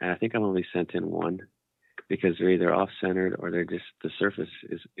 and I think I'm only sent in 1 because they're either off-centered or they're just, the surface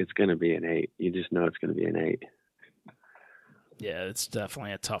it's going to be an 8. You just know it's going to be an 8. Yeah, it's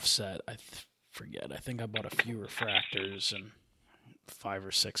definitely a tough set. I forget. I think I bought a few refractors and 5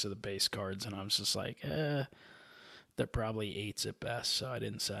 or 6 of the base cards, and I was just like, they're probably 8s at best, so I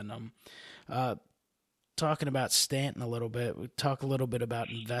didn't send them. Talking about Stanton a little bit, we talk a little bit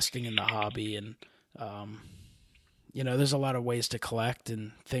about investing in the hobby, and there's a lot of ways to collect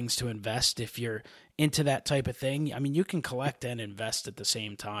and things to invest if you're into that type of thing. I mean, you can collect and invest at the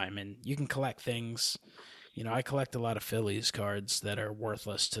same time, and you can collect things. I collect a lot of Phillies cards that are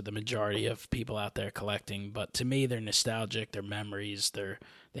worthless to the majority of people out there collecting, but to me, they're nostalgic, they're memories,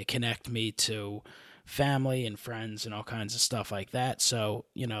 they connect me to family and friends and all kinds of stuff like that. So,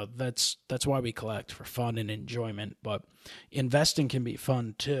 that's why we collect, for fun and enjoyment. But investing can be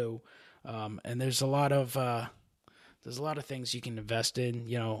fun too. And there's a lot of things you can invest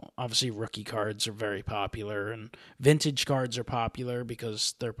in. Obviously rookie cards are very popular, and vintage cards are popular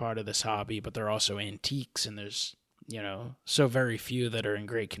because they're part of this hobby, but they're also antiques, and there's, so very few that are in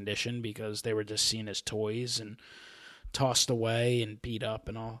great condition because they were just seen as toys and tossed away and beat up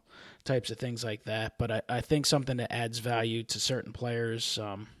and all types of things like that. But I think something that adds value to certain players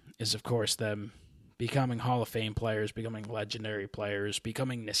is, of course, them becoming Hall of Fame players, becoming legendary players,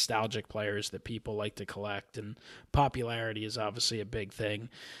 becoming nostalgic players that people like to collect, and popularity is obviously a big thing.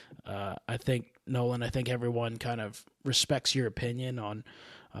 I think, Nolan, everyone kind of respects your opinion on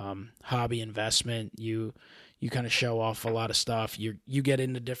hobby investment. You kind of show off a lot of stuff. You get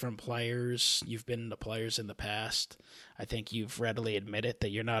into different players. You've been into players in the past. I think you've readily admitted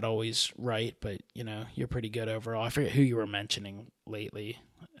that you're not always right, but you're pretty good overall. I forget who you were mentioning lately.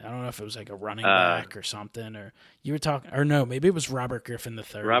 I don't know if it was like a running back or something, or you were talking, or no, maybe it was Robert Griffin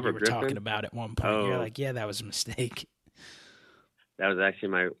III. Robert Griffin? Talking about at one point. You're like, yeah, that was a mistake. That was actually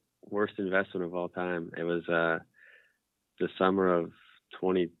my worst investment of all time. It was the summer of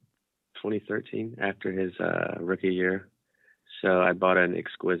 2013 after his rookie year. So I bought an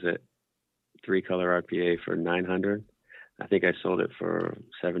exquisite 3-color RPA for $900. I think I sold it for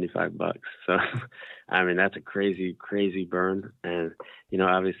 $75. So, I mean, that's a crazy, crazy burn. And,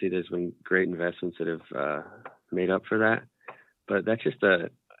 obviously there's been great investments that have made up for that. But that's just a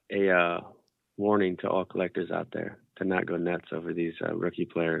warning to all collectors out there to not go nuts over these rookie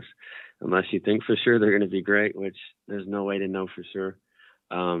players, unless you think for sure they're going to be great, which there's no way to know for sure.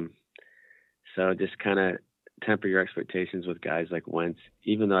 So just kind of temper your expectations with guys like Wentz,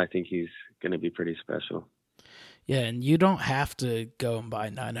 even though I think he's going to be pretty special. Yeah, and you don't have to go and buy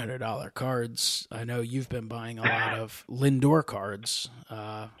 $900 cards. I know you've been buying a lot of Lindor cards,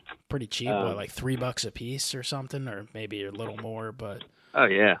 pretty cheap, like $3 a piece or something, or maybe a little more. But oh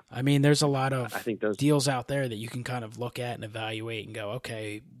yeah, I mean, there's a lot of deals out there that you can kind of look at and evaluate and go,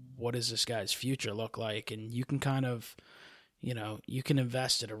 okay, what does this guy's future look like? And you can kind of, you can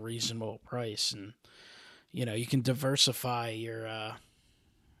invest at a reasonable price, and you can diversify your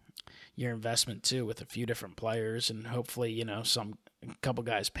investment too with a few different players, and hopefully a couple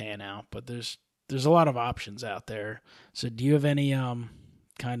guys pan out. But there's a lot of options out there. So do you have any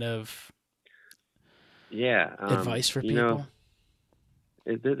kind of advice for people?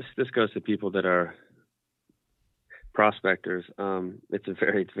 This goes to people that are prospectors. It's a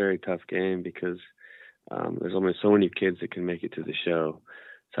very tough game because there's only so many kids that can make it to the show.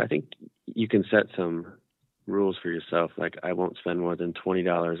 So I think you can set some rules for yourself, like I won't spend more than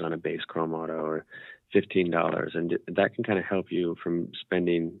 $20 on a base chrome auto, or $15, and that can kind of help you from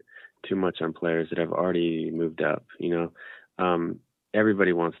spending too much on players that have already moved up.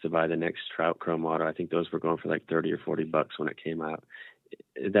 Everybody wants to buy the next Trout chrome auto. I think those were going for like $30 or $40 when it came out.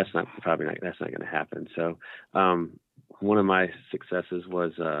 That's not going to happen. So one of my successes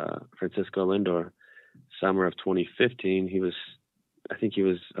was Francisco Lindor. Summer of 2015, I think he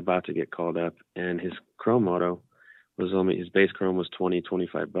was about to get called up, and his chrome auto his base chrome was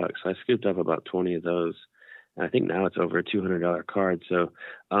 $25. So I scooped up about 20 of those. And I think now it's over a $200 card. So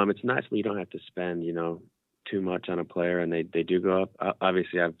it's nice when you don't have to spend, too much on a player, and they do go up.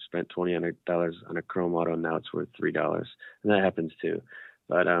 Obviously I've spent $20 on a chrome auto, and now it's worth $3, and that happens too.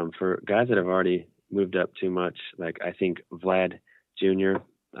 But for guys that have already moved up too much, like I think Vlad Jr.,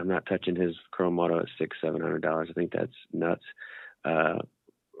 I'm not touching his chrome auto at $600-700. I think that's nuts.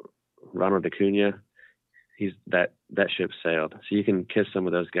 Ronald Acuna, that ship sailed. So you can kiss some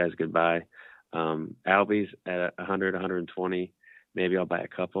of those guys goodbye. Albies at 100, 120. Maybe I'll buy a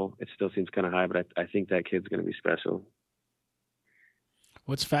couple. It still seems kind of high, but I think that kid's going to be special.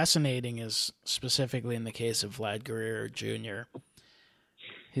 What's fascinating is, specifically in the case of Vlad Guerrero Jr.,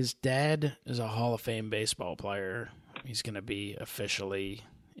 his dad is a Hall of Fame baseball player. He's going to be officially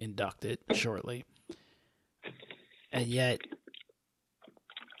inducted shortly. And yet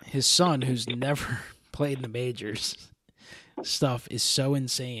his son, who's never played in the majors, stuff is so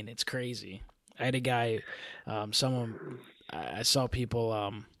insane. It's crazy. I had a guy, I saw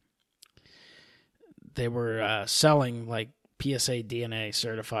people, they were selling like PSA DNA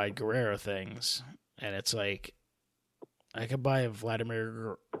certified Guerrero things. And it's like, I could buy a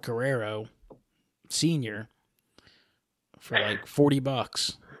Vladimir Guerrero Sr. for like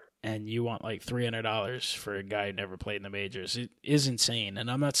 $40, and you want like $300 for a guy who never played in the majors. It is insane. And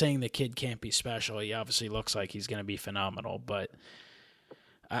I'm not saying the kid can't be special. He obviously looks like he's going to be phenomenal, but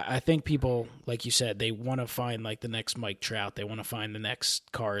I think people, like you said, they want to find like the next Mike Trout. They want to find the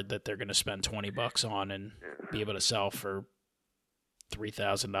next card that they're going to spend $20 on and be able to sell for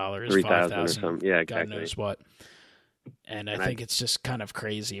 $3,000, $5,000, or something. Yeah, God exactly. knows what. And I think it's just kind of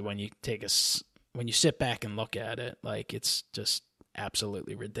crazy when you when you sit back and look at it. Like, it's just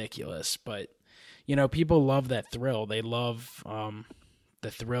absolutely ridiculous. But people love that thrill. They love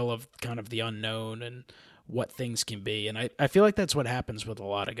the thrill of kind of the unknown and what things can be. And I feel like that's what happens with a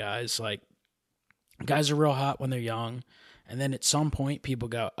lot of guys. Like, guys are real hot when they're young, and then at some point people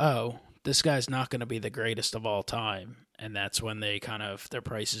go, oh, this guy's not going to be the greatest of all time. And that's when they their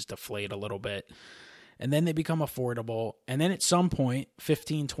prices deflate a little bit. And then they become affordable. And then at some point,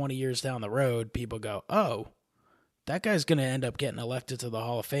 15, 20 years down the road, people go, oh, that guy's going to end up getting elected to the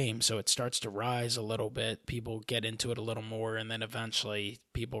Hall of Fame. So it starts to rise a little bit. People get into it a little more. And then eventually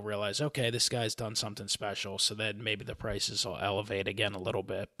people realize, okay, this guy's done something special. So then maybe the prices will elevate again a little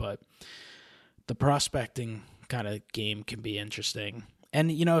bit. But the prospecting kind of game can be interesting. And,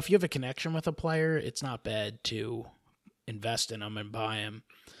 if you have a connection with a player, it's not bad to invest in them and buy them.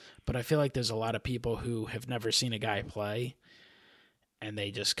 But I feel like there's a lot of people who have never seen a guy play, and they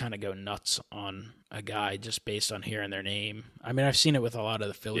just kind of go nuts on a guy just based on hearing their name. I mean, I've seen it with a lot of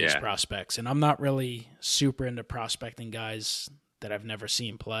the Phillies prospects, and I'm not really super into prospecting guys that I've never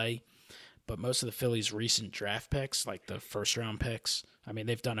seen play. But most of the Phillies' recent draft picks, like the first-round picks, I mean,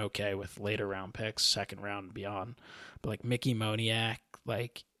 they've done okay with later-round picks, second round and beyond. But like Mickey Moniak,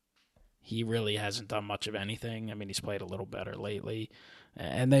 like, he really hasn't done much of anything. I mean, he's played a little better lately.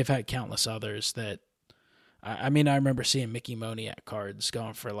 And they've had countless others that, I mean, I remember seeing Mickey Moniak cards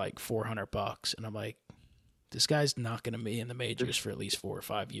going for like $400, and I'm like, this guy's not going to be in the majors for at least 4 or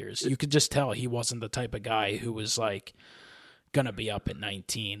 5 years. You could just tell he wasn't the type of guy who was like going to be up at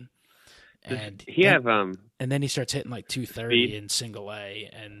 19. And then he starts hitting like 230 in single A,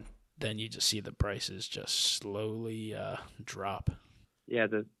 and then you just see the prices just slowly drop. Yeah,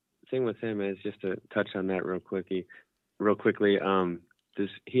 the thing with him is, just to touch on that real quickly. Does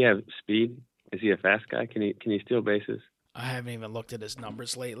he have speed? Is he a fast guy? Can he steal bases? I haven't even looked at his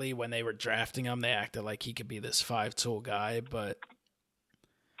numbers lately. When they were drafting him, they acted like he could be this 5-tool guy, but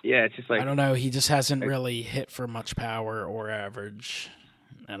yeah, it's just like, I don't know. He just hasn't really hit for much power or average,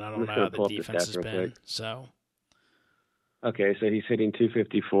 and I don't know how the defense has been. So, okay, so he's hitting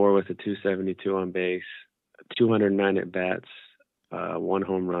 254 with a 272 on base, 209 at bats, 1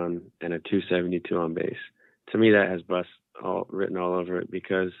 home run, and a 272 on base. To me, that has bust written all over it,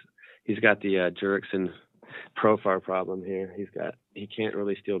 because he's got the Jurickson profile problem here. He can't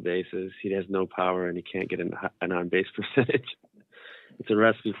really steal bases. He has no power, and he can't get an on-base percentage. It's a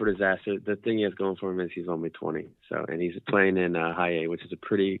recipe for disaster. The thing he has going for him is he's only 20, and he's playing in high A, which is a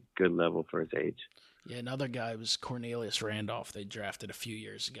pretty good level for his age. Yeah, another guy was Cornelius Randolph. They drafted a few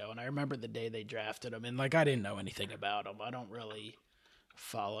years ago, and I remember the day they drafted him, and like, I didn't know anything about him. I don't really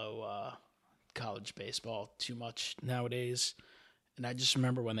follow college baseball too much nowadays. And I just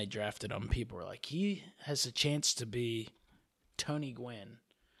remember when they drafted him, people were like, he has a chance to be Tony Gwynn.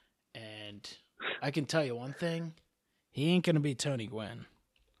 And I can tell you one thing, he ain't going to be Tony Gwynn.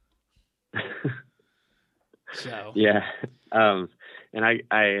 So yeah. And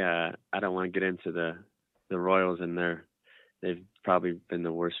I don't want to get into the Royals, and they've probably been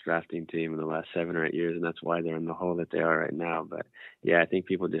the worst drafting team in the last 7 or 8 years, and that's why they're in the hole that they are right now. But yeah, I think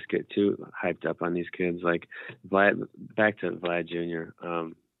people just get too hyped up on these kids. Like back to Vlad Jr.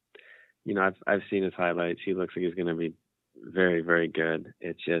 I've seen his highlights. He looks like he's going to be very, very good.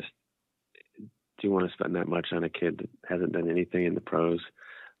 It's just, do you want to spend that much on a kid that hasn't done anything in the pros?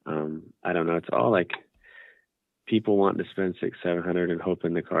 I don't know. It's all like people wanting to spend $600-$700 and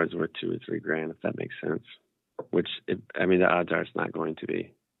hoping the card's worth $2,000 or $3,000, if that makes sense. Which, the odds are it's not going to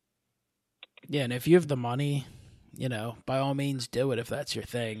be. Yeah, and if you have the money, by all means do it if that's your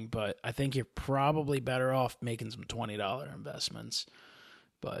thing. But I think you're probably better off making some $20 investments.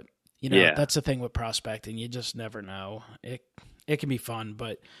 But, that's the thing with prospecting. You just never know. It can be fun,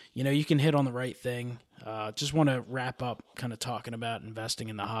 but, you can hit on the right thing. Just want to wrap up kind of talking about investing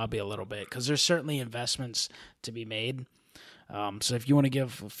in the hobby a little bit, because there's certainly investments to be made. So if you want to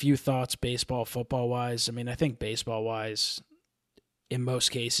give a few thoughts, baseball, football-wise, I think baseball-wise, in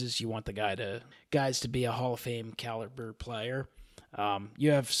most cases, you want the guys to be a Hall of Fame caliber player.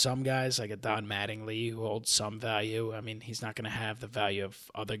 You have some guys like a Don Mattingly who holds some value. He's not going to have the value of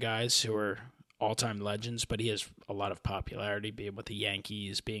other guys who are all-time legends, but he has a lot of popularity being with the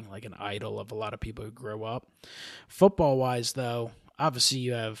Yankees, being like an idol of a lot of people who grew up. Football-wise, though, obviously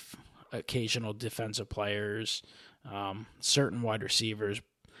you have occasional defensive players, certain wide receivers.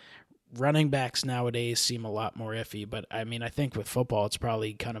 Running backs nowadays seem a lot more iffy, but I mean, I think with football, it's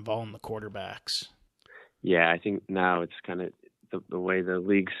probably kind of all in the quarterbacks. Yeah, I think now it's kind of the way the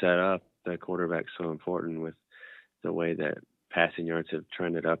league's set up, the quarterback's so important with the way that passing yards have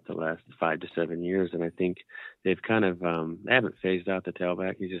trended up the last 5 to 7 years. And I think they've kind of, they haven't phased out the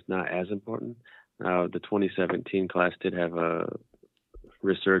tailback. He's just not as important. The 2017 class did have a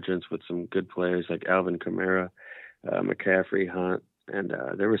resurgence with some good players like Alvin Kamara, McCaffrey, Hunt, and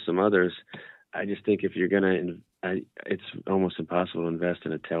there were some others. I just think if you're going to, it's almost impossible to invest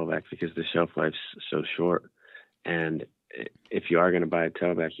in a tailback because the shelf life's so short. And if you are going to buy a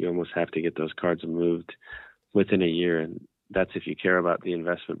tailback, you almost have to get those cards moved within a year. And that's if you care about the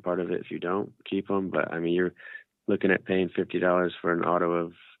investment part of it. If you don't, keep them. But I mean, you're looking at paying $50 for an auto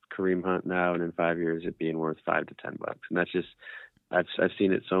of Kareem Hunt now, and in 5 years it being worth $5 to $10. And that's just, I've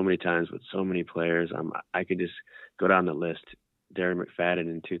seen it so many times with so many players. I could just go down the list. Darren McFadden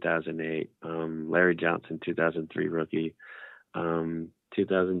in 2008, Larry Johnson 2003 rookie,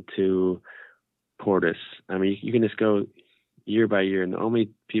 2002 Portis. I mean, you can just go year by year, and the only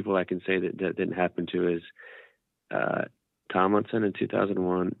people I can say that didn't happen to is Tomlinson in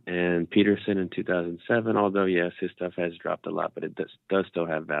 2001 and Peterson in 2007. Although yes, his stuff has dropped a lot, but it does still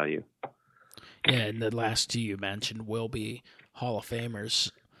have value. Yeah, and the last two you mentioned will be Hall of Famers,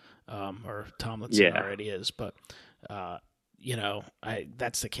 or Tomlinson already is, but.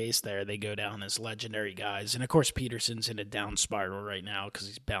 That's the case there. They go down as legendary guys. And, of course, Peterson's in a down spiral right now because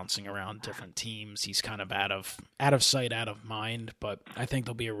he's bouncing around different teams. He's kind of out of sight, out of mind. But I think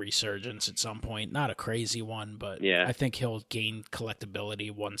there'll be a resurgence at some point. Not a crazy one, but I think he'll gain collectability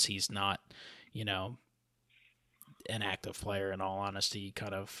once he's not, an active player, in all honesty,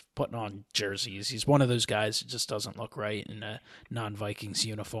 kind of putting on jerseys. He's one of those guys that just doesn't look right in a non-Vikings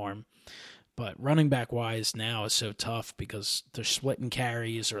uniform. But running back wise now is so tough because they're splitting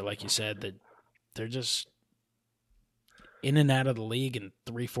carries, or like you said, that they're just in and out of the league in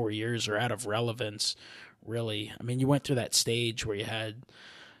 3-4 years or out of relevance, really. I mean, you went through that stage where you had,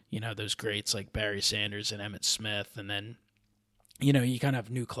 those greats like Barry Sanders and Emmitt Smith, and then, you kind of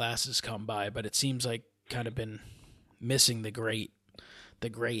have new classes come by, but it seems like kind of been missing the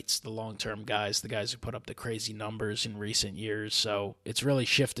greats, the long-term guys, the guys who put up the crazy numbers in recent years. So it's really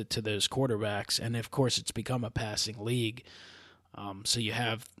shifted to those quarterbacks. And, of course, it's become a passing league. So you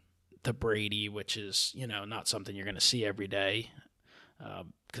have the Brady, which is, not something you're going to see every day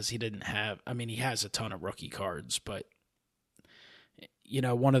because he has a ton of rookie cards. But,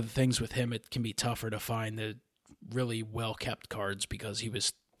 one of the things with him, it can be tougher to find the really well-kept cards because he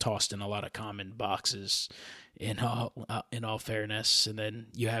was tossed in a lot of common boxes in all fairness. And then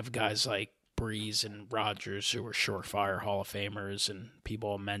you have guys like Breeze and Rodgers who are surefire Hall of Famers and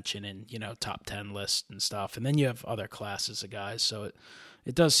people mention in, top 10 lists and stuff. And then you have other classes of guys. So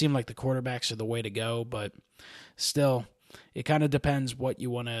it does seem like the quarterbacks are the way to go, but still it kind of depends what you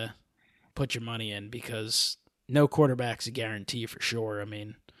want to put your money in because no quarterback's a guarantee for sure. I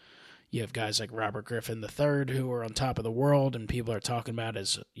mean, you have guys like Robert Griffin III who are on top of the world and people are talking about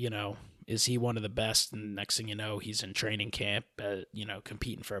as, is he one of the best? And next thing you know, he's in training camp,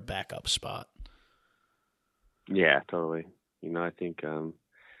 competing for a backup spot. Yeah, totally. I think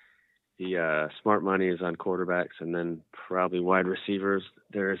the smart money is on quarterbacks and then probably wide receivers.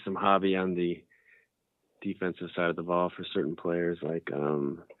 There is some hobby on the defensive side of the ball for certain players like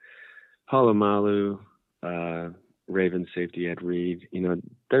Palomalu, Ravens safety Ed Reed.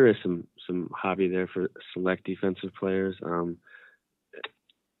 There is some hobby there for select defensive players.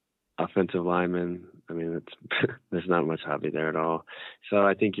 Offensive linemen, I mean, there's not much hobby there at all. So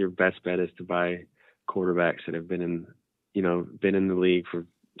I think your best bet is to buy quarterbacks that have been in the league for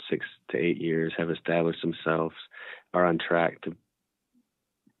 6 to 8 years, have established themselves, are on track to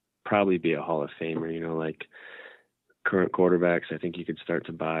probably be a Hall of Famer. Like current quarterbacks I think you could start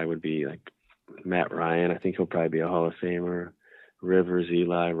to buy would be like Matt Ryan. I think he'll probably be a Hall of Famer. Rivers,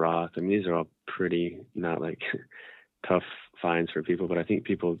 Eli, Roth. I mean, these are all pretty not like tough finds for people, but I think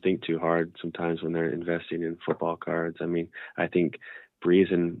people think too hard sometimes when they're investing in football cards. I mean, I think Breeze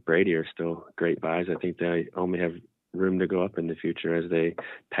and Brady are still great buys. I think they only have room to go up in the future as they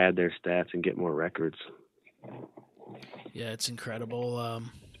pad their stats and get more records. Yeah, it's incredible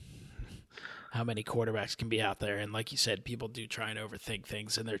how many quarterbacks can be out there. And like you said, people do try and overthink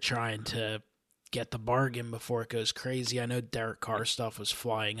things, and they're trying to get the bargain before it goes crazy. I know Derek Carr stuff was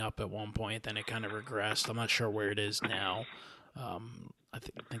flying up at one point, then it kind of regressed. I'm not sure where it is now. I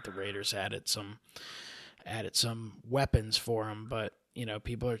think think the Raiders added some weapons for him, but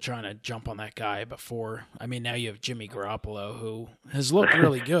people are trying to jump on that guy before. I mean, now you have Jimmy Garoppolo, who has looked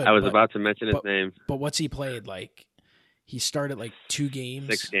really good. I was about to mention his name. But what's he played? Like, he started like 2 games,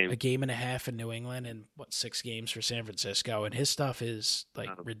 6 games, a game and a half in New England, and 6 games for San Francisco, and his stuff is like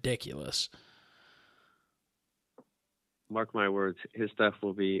ridiculous. Mark my words, his stuff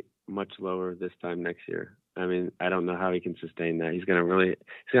will be much lower this time next year. I mean, I don't know how he can sustain that. He's gonna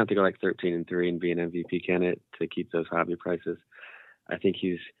have to go like 13-3 and be an MVP candidate to keep those hobby prices. I think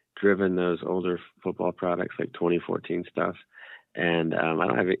he's driven those older football products like 2014 stuff, and I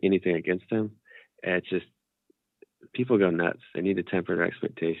don't have anything against him. It's just people go nuts. They need to temper their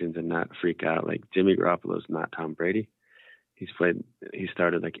expectations and not freak out. Like, Jimmy Garoppolo's not Tom Brady. He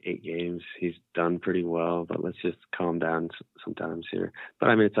started like 8 games. He's done pretty well, but let's just calm down sometimes here. But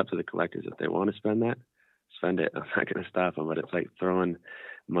I mean, it's up to the collectors. If they want to spend that, spend it. I'm not going to stop them, but it's like throwing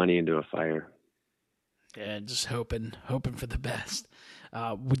money into a fire. Yeah, just hoping for the best.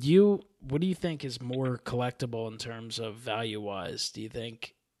 What do you think is more collectible in terms of value-wise? Do you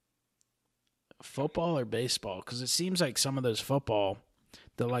think football or baseball? Because it seems like some of those football,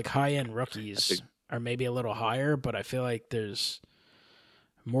 the like high-end rookies are maybe a little higher, but I feel like there's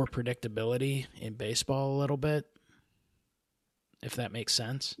more predictability in baseball a little bit, if that makes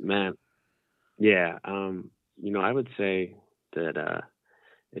sense. Man, yeah. I would say that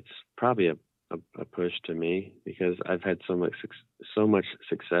it's probably a push to me, because I've had so much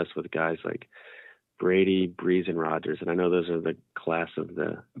success with guys like Brady, Breeze, and Rodgers, and I know those are the class of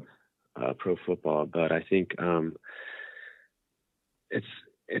the pro football, but I think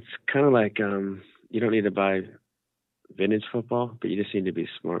it's kind of like you don't need to buy vintage football, but you just need to be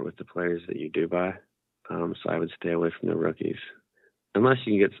smart with the players that you do buy. So I would stay away from the rookies, unless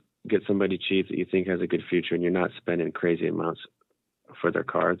you can get somebody cheap that you think has a good future and you're not spending crazy amounts for their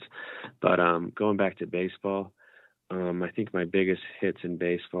cards. But going back to baseball, I think my biggest hits in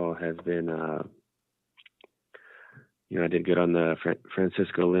baseball have been, I did good on the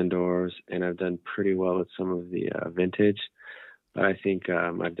Francisco Lindors, and I've done pretty well with some of the vintage. But I think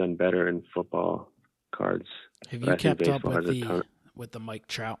I've done better in football cards. Have you kept up with the Mike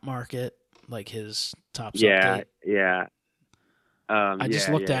Trout market, like his top update? Yeah. I just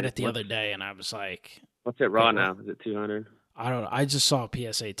looked at it the other day, and I was like, "What's it raw now? Is it 200?" I don't know. I just saw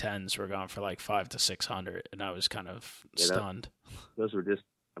PSA 10s were going for like 500 to 600, and I was kind of stunned. Those were just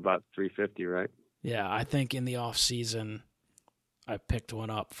about 350, right? Yeah, I think in the off season, I picked one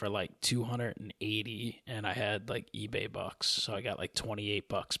up for like 280, and I had like eBay bucks, so I got like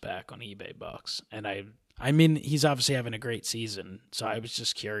 $28 back on eBay bucks. And I mean, he's obviously having a great season, so I was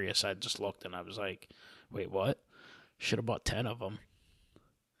just curious. I just looked, and I was like, "Wait, what? Should have bought 10 of them."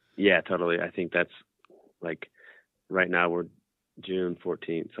 Yeah, totally. I think that's like. Right now we're June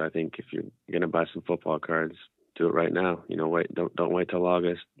 14th, so I think if you're gonna buy some football cards, do it right now. Don't wait till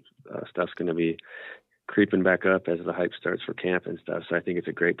August. Stuff's gonna be creeping back up as the hype starts for camp and stuff. So I think it's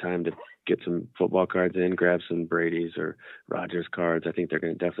a great time to get some football cards in, grab some Brady's or Rodgers cards. I think they're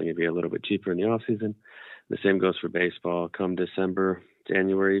gonna definitely be a little bit cheaper in the off season. The same goes for baseball. Come December,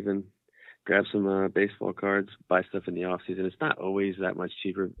 January even, grab some baseball cards, buy stuff in the off season. It's not always that much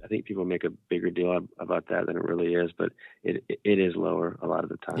cheaper. I think people make a bigger deal about that than it really is, but it is lower a lot of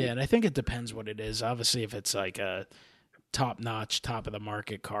the time. Yeah, and I think it depends what it is. Obviously, if it's like a top-notch,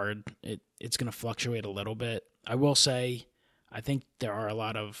 top-of-the-market card, it's going to fluctuate a little bit. I will say, I think there are a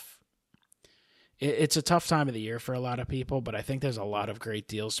lot of it's a tough time of the year for a lot of people, but I think there's a lot of great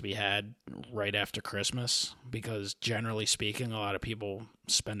deals to be had right after Christmas, because generally speaking, a lot of people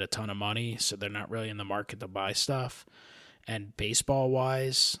spend a ton of money, so they're not really in the market to buy stuff. And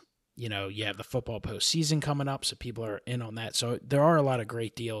baseball-wise, you have the football postseason coming up, so people are in on that. So there are a lot of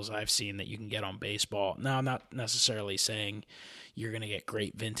great deals I've seen that you can get on baseball. Now, I'm not necessarily saying you're going to get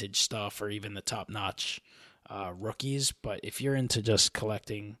great vintage stuff or even the top-notch rookies, but if you're into just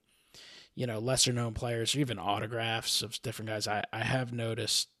collecting lesser known players or even autographs of different guys, I have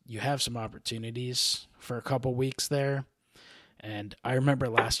noticed you have some opportunities for a couple weeks there. And I remember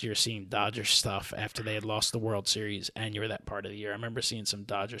last year seeing Dodger stuff after they had lost the World Series, and you were that part of the year. I remember seeing some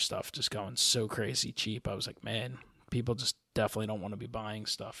Dodger stuff just going so crazy cheap. I was like, man, people just definitely don't want to be buying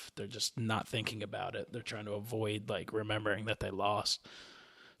stuff. They're just not thinking about it. They're trying to avoid like remembering that they lost.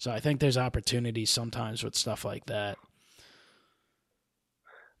 So I think there's opportunities sometimes with stuff like that.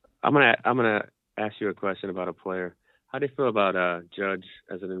 I'm gonna ask you a question about a player. How do you feel about Judge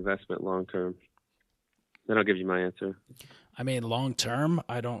as an investment long term? Then I'll give you my answer. I mean, long term,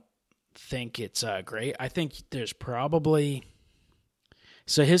 I don't think it's great. I think there's probably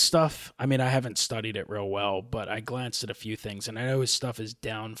So his stuff, I mean, I haven't studied it real well, but I glanced at a few things, and I know his stuff is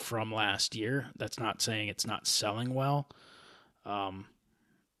down from last year. That's not saying it's not selling well, um,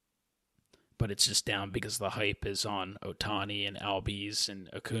 but it's just down because the hype is on Otani and Albies and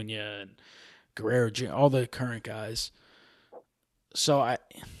Acuna and Guerrero, all the current guys. So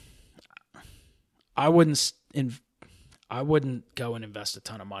I wouldn't I wouldn't go and invest a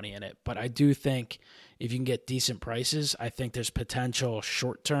ton of money in it, but I do think if you can get decent prices, I think there's potential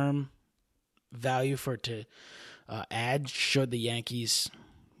short-term value for it to add should the Yankees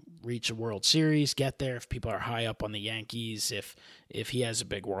reach a World Series, get there, if people are high up on the Yankees, if he has a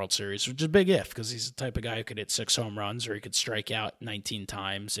big World Series, which is a big if, because he's the type of guy who could hit 6 home runs or he could strike out 19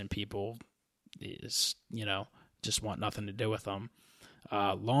 times and people just want nothing to do with him.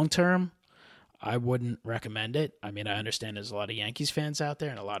 Long-term, I wouldn't recommend it. I mean, I understand there's a lot of Yankees fans out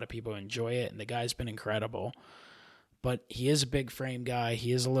there and a lot of people enjoy it, and the guy's been incredible. But he is a big frame guy.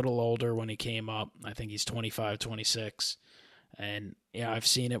 He is a little older when he came up. I think he's 25, 26. And I've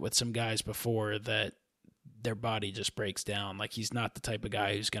seen it with some guys before that their body just breaks down. Like, he's not the type of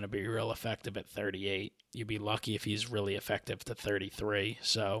guy who's going to be real effective at 38. You'd be lucky if he's really effective to 33.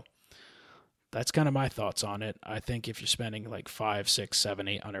 So that's kind of my thoughts on it. I think if you're spending like $500,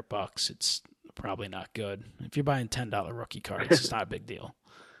 $600, $700, $800, it's probably not good. If you're buying $10 rookie cards, it's not a big deal.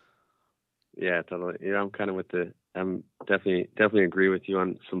 Yeah, totally. I'm kind of I'm definitely agree with you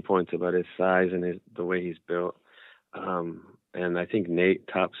on some points about his size and the way he's built. And I think Nate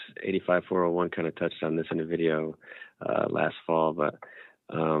Tops 85401 kind of touched on this in a video last fall, but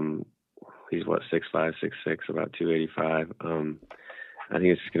he's 6'5", 6'6", about 285. I think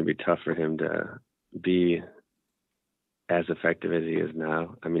it's just going to be tough for him to be as effective as he is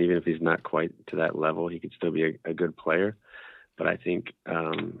now. I mean, even if he's not quite to that level, he could still be a good player. But I think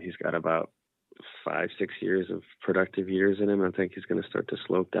he's got about 5-6 years of productive years in him. I think he's going to start to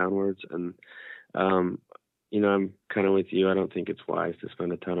slope downwards. And, I'm kind of with you. I don't think it's wise to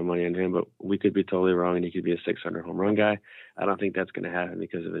spend a ton of money on him, but we could be totally wrong and he could be a 600 home run guy. I don't think that's going to happen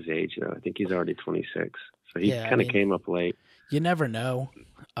because of his age. I think he's already 26. So he kind of came up late. You never know.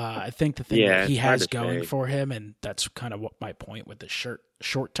 I think the thing that he has going for him, and that's kind of what my point with the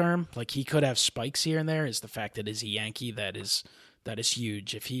short term, like he could have spikes here and there, is the fact that he's a Yankee that is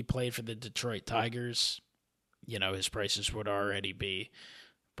huge. If he played for the Detroit Tigers, his prices would already be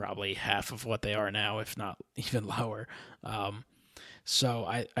probably half of what they are now, if not even lower. So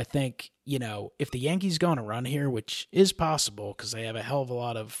I think, if the Yankees go on a run here, which is possible because they have a hell of a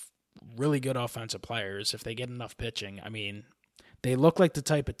lot of really good offensive players, if they get enough pitching, I mean, they look like the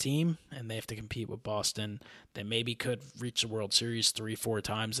type of team, and they have to compete with Boston. They maybe could reach the World Series 3-4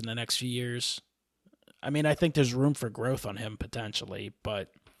 times in the next few years. I mean, I think there's room for growth on him potentially,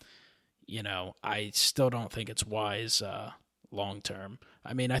 but, I still don't think it's wise long term.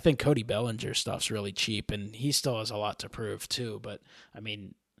 I mean, I think Cody Bellinger stuff's really cheap, and he still has a lot to prove too. But, I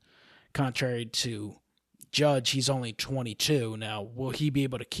mean, contrary to Judge, he's only 22 now. Will he be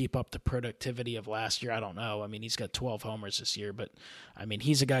able to keep up the productivity of last year? I don't know. I mean, he's got 12 homers this year, but I mean,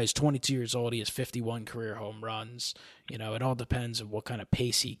 he's a guy who's 22 years old. He has 51 career home runs. It all depends on what kind of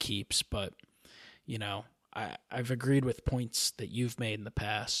pace he keeps. But I've agreed with points that you've made in the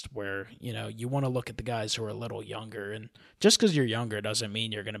past where you want to look at the guys who are a little younger, and just because you're younger doesn't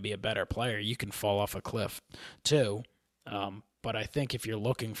mean you're going to be a better player. You can fall off a cliff too. But I think if you're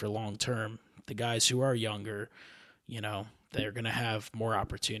looking for long term, the guys who are younger, they're going to have more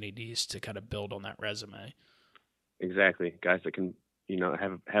opportunities to kind of build on that resume. Exactly. Guys that can,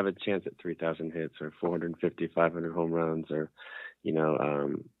 have a chance at 3,000 hits or 450, 500 home runs or,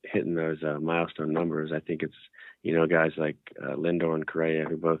 hitting those milestone numbers. I think it's, guys like Lindor and Correa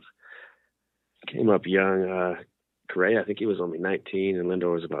who both came up young. Correa, I think he was only 19 and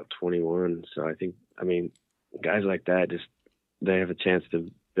Lindor was about 21. So guys like that, they have a chance to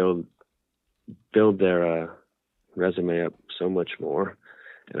build their resume up so much more,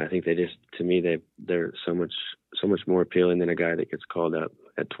 and I think they're so much more appealing than a guy that gets called up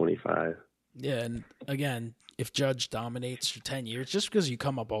at 25. Yeah, and again, if Judge dominates for 10 years, just because you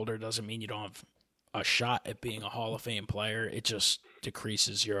come up older doesn't mean you don't have a shot at being a Hall of Fame player. It just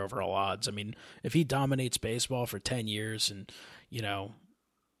decreases your overall odds. I mean, if he dominates baseball for 10 years and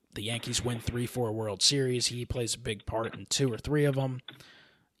the Yankees win 3-4 World Series, he plays a big part in 2 or 3 of them.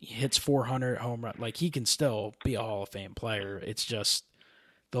 He hits 400 home run. Like, he can still be a Hall of Fame player. It's just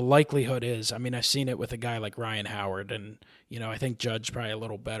the likelihood is, I've seen it with a guy like Ryan Howard, and, I think Judge probably a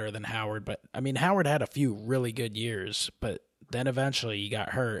little better than Howard. But, Howard had a few really good years, but then eventually he got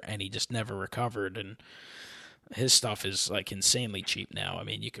hurt, and he just never recovered. And his stuff is, like, insanely cheap now.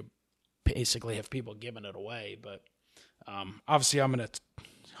 You could basically have people giving it away, but Obviously, I'm going to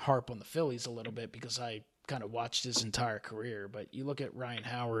harp on the Phillies a little bit because I kind of watched his entire career. But you look at Ryan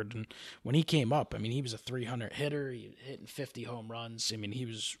Howard, and when he came up, I mean, he was a 300 hitter. He hitting 50 home runs. I mean, he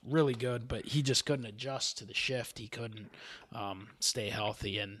was really good, but he just couldn't adjust to the shift. He couldn't stay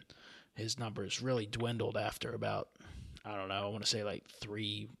healthy, and his numbers really dwindled after about, I don't know, I want to say like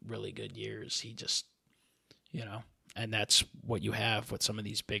 3 really good years. He just, and that's what you have with some of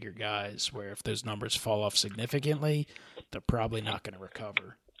these bigger guys, where if those numbers fall off significantly, they're probably not going to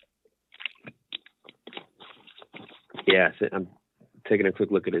recover. Yeah, I'm taking a quick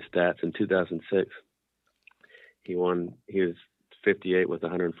look at his stats. In 2006, he was 58 with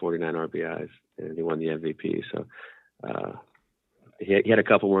 149 RBIs, and he won the MVP. So he had a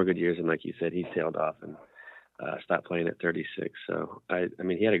couple more good years, and like you said, he tailed off and stopped playing at 36. So, I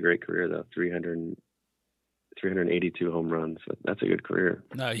mean, he had a great career, though, 382 home runs. So that's a good career.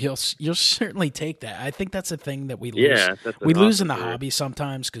 No, you'll certainly take that. I think that's a thing that we lose. Yeah, we lose in the hobby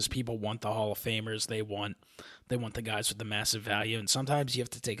sometimes because people want the Hall of Famers. They want the guys with the massive value, and sometimes you have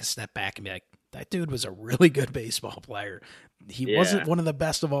to take a step back and be like, that dude was a really good baseball player. He wasn't one of the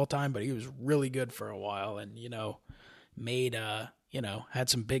best of all time, but he was really good for a while, and made had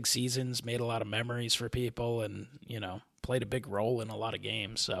some big seasons, made a lot of memories for people, and played a big role in a lot of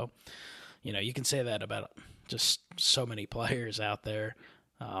games. So you can say that about just so many players out there,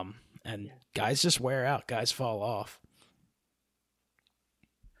 and guys just wear out, guys fall off.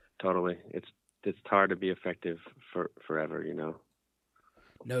 Totally, it's hard to be effective forever,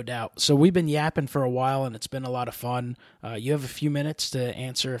 No doubt. So we've been yapping for a while, and it's been a lot of fun. You have a few minutes to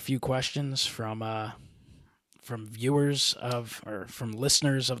answer a few questions from viewers from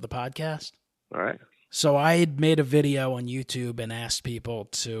listeners of the podcast. All right. So I had made a video on YouTube and asked people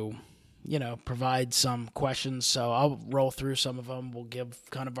to, provide some questions. So I'll roll through some of them. We'll give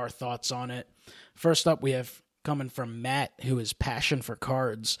kind of our thoughts on it. First up, we have coming from Matt, who is Passion for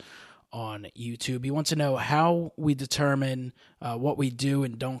Cards on YouTube. He wants to know how we determine what we do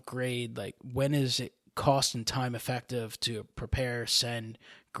and don't grade. Like, when is it cost and time effective to prepare, send,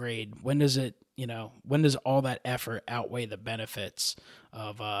 grade? When does it, when does all that effort outweigh the benefits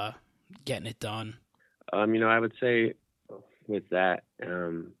of getting it done? I would say with that,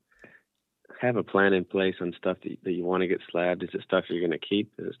 have a plan in place on stuff that you want to get slabbed. Is it stuff you're going to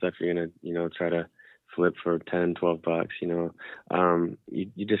keep? Is it stuff you're going to, try to flip for 10, 12 bucks? You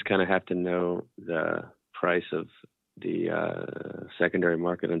just kind of have to know the price of the secondary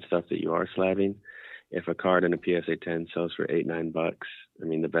market and stuff that you are slabbing. If a card in a PSA 10 sells for $8-9, I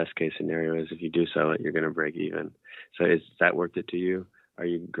mean, the best case scenario is if you do sell it, you're going to break even. So is that worth it to you? Are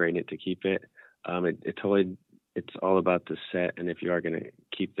you grading it to keep it? It's all about the set, and if you are going to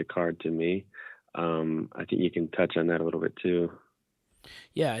keep the card, to me, I think you can touch on that a little bit too.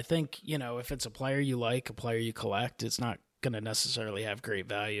 Yeah, I think, if it's a player you like, a player you collect, it's not going to necessarily have great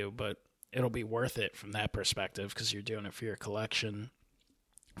value, but it'll be worth it from that perspective because you're doing it for your collection.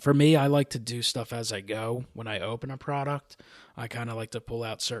 For me, I like to do stuff as I go. When I open a product, I kind of like to pull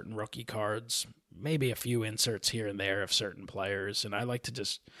out certain rookie cards, maybe a few inserts here and there of certain players, and I like to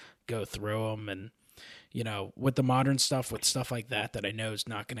just go through them. And with the modern stuff, with stuff like that I know is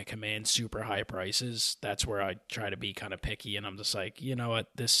not going to command super high prices, that's where I try to be kind of picky. And I'm just like, you know what,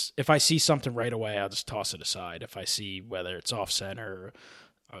 if I see something right away, I'll just toss it aside. If I see whether it's off center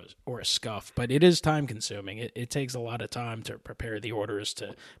or a scuff, but it is time consuming. It takes a lot of time to prepare the orders,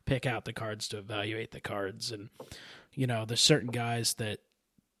 to pick out the cards, to evaluate the cards. And, there's certain guys that,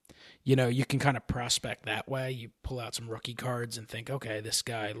 you can kind of prospect that way. You pull out some rookie cards and think, okay, this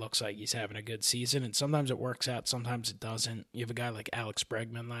guy looks like he's having a good season. And sometimes it works out, sometimes it doesn't. You have a guy like Alex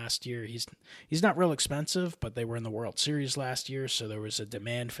Bregman last year. He's not real expensive, but they were in the World Series last year, so there was a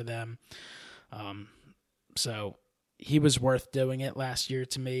demand for them. So he was worth doing it last year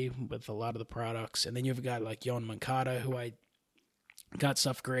to me with a lot of the products. And then you have a guy like Yoan Moncada, who I got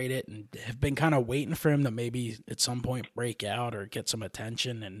stuff graded and have been kind of waiting for him to maybe at some point break out or get some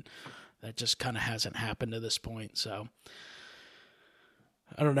attention, and that just kind of hasn't happened to this point. So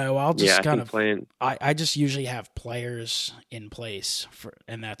I don't know. I'll just I just usually have players in place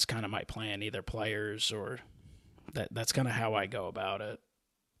and that's kind of my plan, either players or that's kind of how I go about it.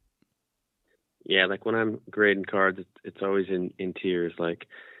 Yeah, like when I'm grading cards, it's always in tiers. Like,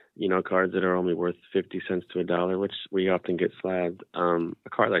 cards that are only worth 50 cents to $1, which we often get slabbed. A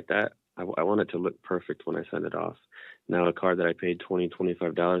card like that, I want it to look perfect when I send it off. Now, a card that I paid $20,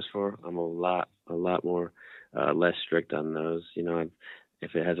 $25 for, I'm a lot more less strict on those.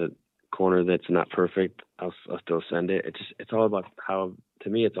 If it has a corner that's not perfect, I'll still send it. It's all about how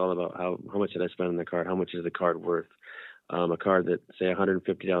much did I spend on the card? How much is the card worth? A card that, say,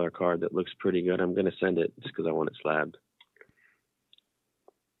 $150 card that looks pretty good, I'm going to send it just because I want it slabbed.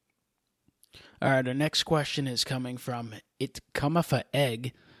 All right, our next question is coming from It Cometh a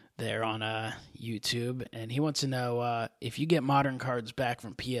Egg there on YouTube, and he wants to know if you get modern cards back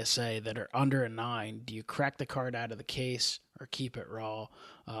from PSA that are under a 9, do you crack the card out of the case or keep it raw?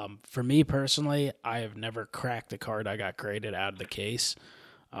 For me personally, I have never cracked a card I got graded out of the case.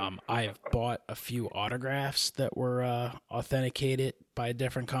 I have bought a few autographs that were authenticated by a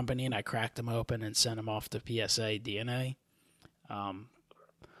different company, and I cracked them open and sent them off to PSA DNA.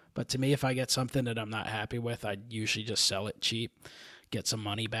 But to me, if I get something that I'm not happy with, I usually just sell it cheap, get some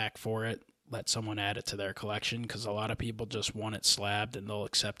money back for it, let someone add it to their collection, because a lot of people just want it slabbed and they'll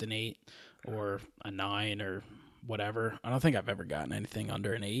accept an 8 or a 9 or whatever. I don't think I've ever gotten anything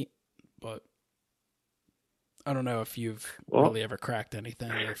under an 8, but I don't know if you've really ever cracked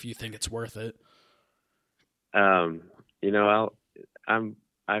anything or if you think it's worth it.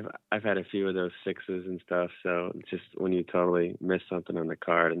 I've had a few of those 6s and stuff, so it's just when you totally miss something on the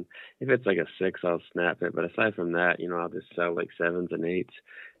card, and if it's like a 6, I'll snap it. But aside from that, I'll just sell like 7s and 8s.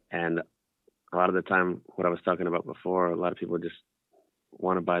 And a lot of the time, what I was talking about before, a lot of people just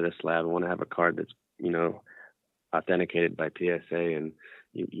want to buy the slab and want to have a card that's authenticated by PSA, and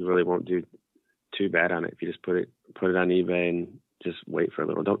you really won't do too bad on it if you just put it on eBay and just wait for a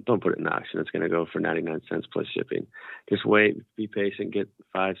little. Don't put it in auction. It's going to go for 99 cents plus shipping. Just wait, be patient, get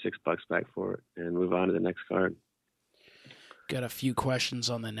 $5-6 back for it, and move on to the next card. Got a few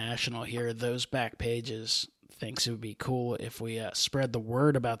questions on the National here. Those back pages thinks it would be cool if we spread the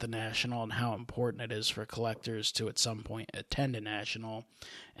word about the National and how important it is for collectors to at some point attend a National.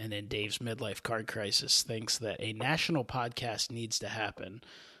 And then Dave's Midlife Card Crisis thinks that a National podcast needs to happen.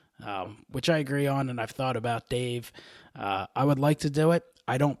 Which I agree on, and I've thought about, Dave. I would like to do it.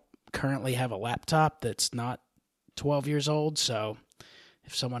 I don't currently have a laptop that's not 12 years old, so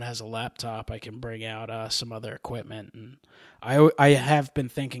if someone has a laptop, I can bring out some other equipment. And I have been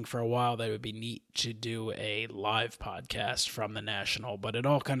thinking for a while that it would be neat to do a live podcast from the National, but it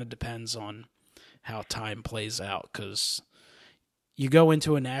all kind of depends on how time plays out, because you go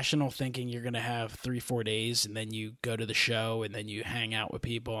into a National thinking you're going to have 3-4 days, and then you go to the show, and then you hang out with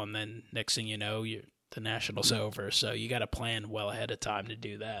people, and then next thing you know, the National's over. So you got to plan well ahead of time to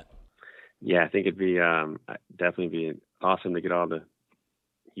do that. Yeah, I think it'd be definitely be awesome to get all the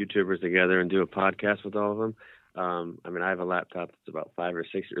YouTubers together and do a podcast with all of them. I have a laptop that's about 5 or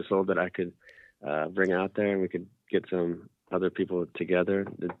 6 years old that I could bring out there, and we could get some other people together.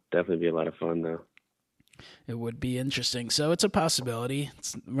 It'd definitely be a lot of fun, though. It would be interesting. So it's a possibility.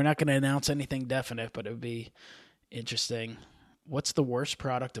 We're not going to announce anything definite, but it would be interesting. What's the worst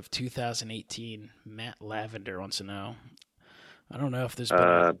product of 2018? Matt Lavender wants to know. I don't know if there's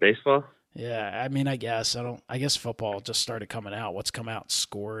been baseball. Yeah, I guess I guess football just started coming out. What's come out?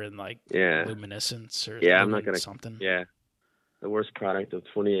 Score and Luminescence or I'm not gonna something. Yeah, the worst product of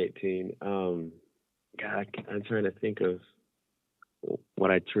 2018. God, I'm trying to think of what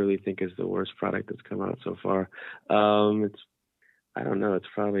I truly think is the worst product that's come out so far. I don't know. It's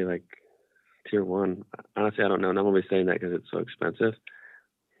probably like tier 1. Honestly, I don't know. I'm only saying that because it's so expensive.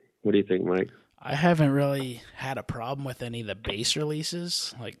 What do you think, Mike? I haven't really had a problem with any of the base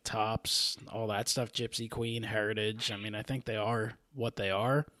releases, like Topps, all that stuff, Gypsy Queen, Heritage. I think they are what they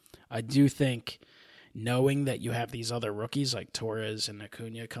are. I do think knowing that you have these other rookies like Torres and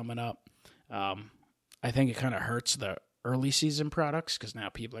Acuna coming up, I think it kind of hurts the early season products because now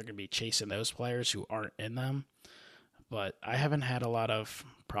people are going to be chasing those players who aren't in them. But I haven't had a lot of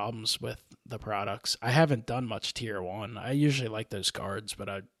problems with the products. I haven't done much tier 1. I usually like those cards, but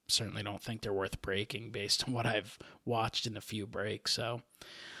I certainly don't think they're worth breaking based on what I've watched in a few breaks. So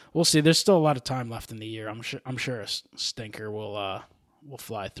we'll see. There's still a lot of time left in the year. I'm sure a stinker will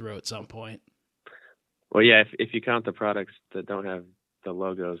fly through at some point. Well, yeah, if you count the products that don't have the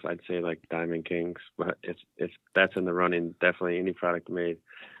logos, I'd say like Diamond Kings, but if that's in the running, definitely any product made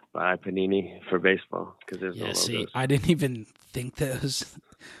by Panini for baseball, because there's no logos. See, I didn't even think those.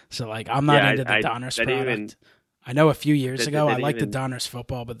 So I'm not into the Donruss product. I know a few years ago I liked the Donruss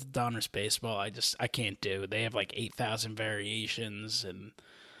football, but the Donruss baseball I can't do. They have 8,000 variations, and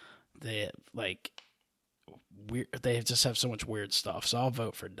they weird. They just have so much weird stuff. So I'll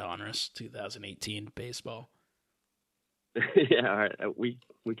vote for Donruss 2018 baseball. Yeah, all right.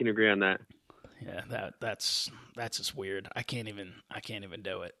 We can agree on that. Yeah, that's just weird. I can't even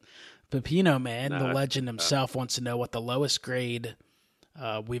do it. Pepino Man, the legend himself, wants to know what the lowest grade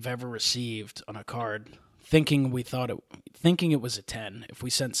we've ever received on a card. Thinking it was a 10. If we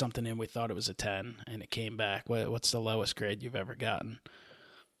sent something in, we thought it was a 10, and it came back. What's the lowest grade you've ever gotten?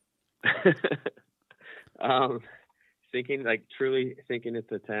 Truly thinking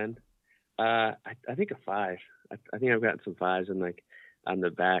it's a 10. I think a 5. I think I've gotten some 5s and on the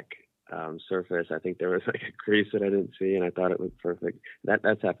back. surface. I think there was like a crease that I didn't see, and I thought it looked perfect.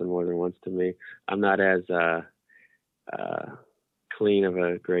 That's happened more than once to me. I'm not as clean of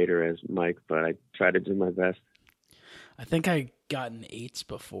a grader as Mike, but I try to do my best. I think I gotten 8s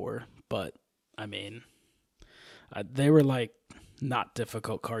before, but I mean, they were like not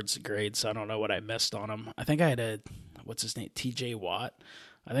difficult cards to grade, so I don't know what I missed on them. I think I had what's his name, TJ Watt.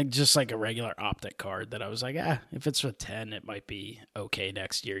 I think just like a regular optic card that I was like, if it's a 10, it might be okay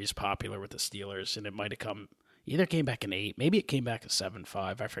next year. He's popular with the Steelers, and it might have either came back an 8, maybe it came back a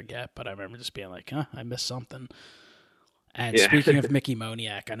 7.5, I forget, but I remember just being like, I missed something. And speaking of Mickey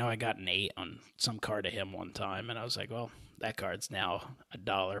Moniak, I know I got an 8 on some card of him one time, and I was like, well, that card's now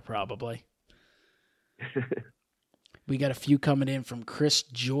 $1 probably. We got a few coming in from Chris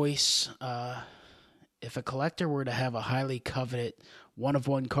Joyce. If a collector were to have a highly coveted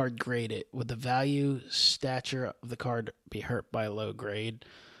 1-of-1 card graded, would the value stature of the card be hurt by a low grade?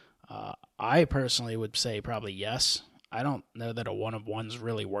 I personally would say probably yes. I don't know that a 1-of-1's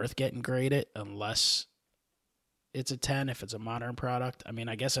really worth getting graded unless it's a 10 if it's a modern product. I mean,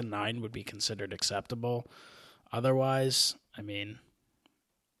 I guess a 9 would be considered acceptable. Otherwise, I mean,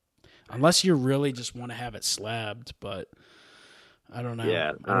 unless you really just want to have it slabbed, but I don't know.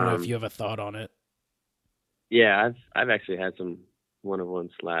 Yeah, I don't know if you have a thought on it. Yeah, I've actually had some 1-of-1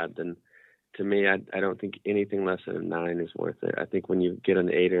 slabbed, and to me, I don't think anything less than a 9 is worth it. I think when you get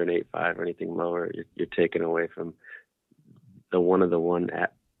an 8 or an 8.5 or anything lower, you're taken away from the one-of-one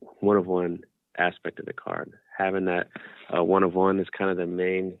aspect of the card. Having that 1-of-1 is kind of the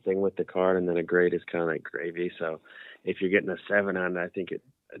main thing with the card, and then a grade is kind of like gravy. So if you're getting a 7 on it, I think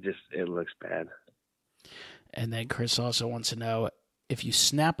it looks bad. And then Chris also wants to know, if you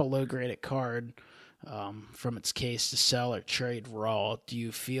snap a low-graded card from its case to sell or trade raw, do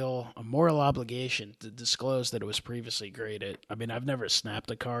you feel a moral obligation to disclose that it was previously graded? I mean, I've never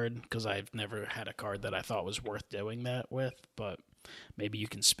snapped a card because I've never had a card that I thought was worth doing that with, but maybe you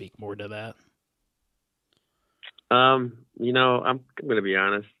can speak more to that. I'm going to be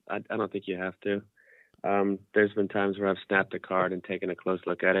honest. I don't think you have to. There's been times where I've snapped a card and taken a close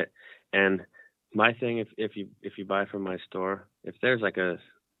look at it. And my thing, if you buy from my store, if there's like a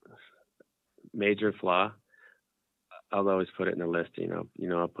major flaw, I'll always put it in the list.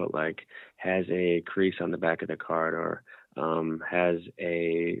 I'll put like has a crease on the back of the card or has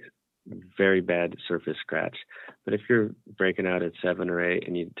a very bad surface scratch. But if you're breaking out at 7 or 8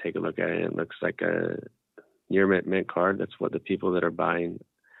 and you take a look at it and it looks like a near mint card, that's what the people that are buying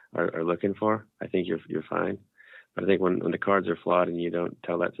are looking for, I think you're fine. But I think when the cards are flawed and you don't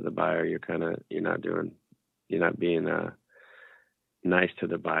tell that to the buyer, you're not being nice to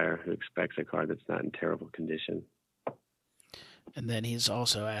the buyer who expects a card that's not in terrible condition. And then he's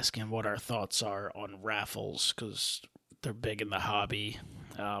also asking what our thoughts are on raffles, because they're big in the hobby.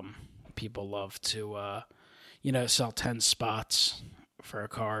 People love to, sell 10 spots for a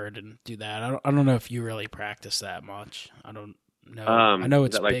card and do that. I don't know if you really practice that much. I don't know. I know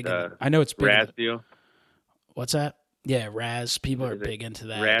it's big. I know it's big. Raz deal. What's that? Yeah, Raz. People are big into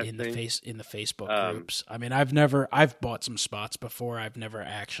that in the Facebook groups. I mean, I've bought some spots before. I've never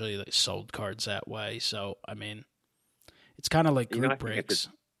actually sold cards that way. So I mean, it's kind of like group breaks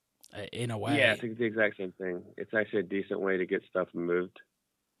in a way. Yeah, I think it's the exact same thing. It's actually a decent way to get stuff moved,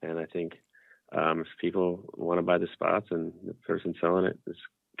 and I think if people want to buy the spots and the person selling it is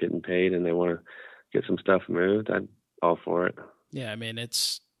getting paid and they want to get some stuff moved, I'm all for it. Yeah, I mean,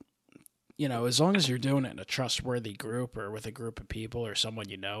 it's, as long as you're doing it in a trustworthy group or with a group of people or someone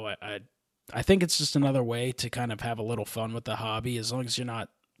I think it's just another way to kind of have a little fun with the hobby. As long as you're not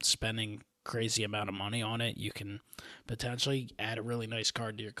spending crazy amount of money on it, you can potentially add a really nice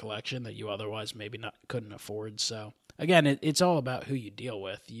card to your collection that you otherwise maybe couldn't afford. So again, it's all about who you deal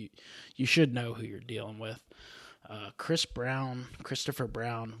with. You should know who you're dealing with. Christopher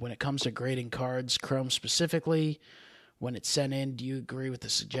Brown, when it comes to grading cards, Chrome specifically, when it's sent in, do you agree with the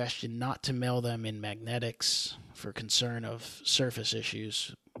suggestion not to mail them in magnetics for concern of surface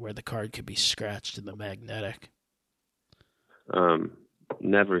issues where the card could be scratched in the magnetic?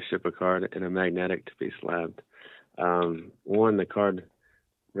 Never ship a card in a magnetic to be slabbed. One, the card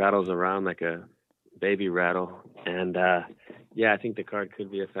rattles around like a baby rattle, and I think the card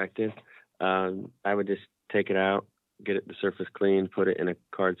could be affected. I would just take it out, get the surface clean, put it in a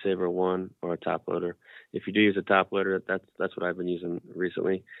Card Saver 1 or a top loader. If you do use a top loader, that's what I've been using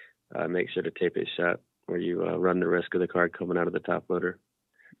recently. Make sure to tape it shut, or you run the risk of the card coming out of the top loader.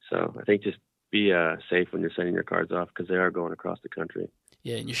 So I think just be safe when you're sending your cards off, because they are going across the country.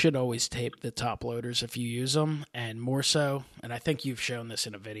 Yeah, and you should always tape the top loaders if you use them, and more so, and I think you've shown this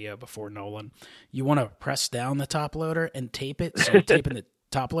in a video before, Nolan, you want to press down the top loader and tape it, so taping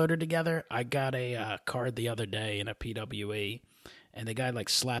top loader together. I got a card the other day in a PWE, and the guy like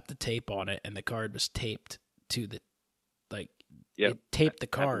slapped the tape on it, and the card was taped to the like. Yep. It taped the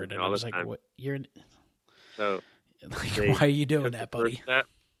card, and I was like, time. "What? You're so like, why are you doing that, buddy?" Step,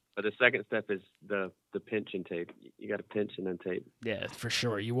 but the second step is the pinch and tape. You got to pinch and then tape. Yeah, for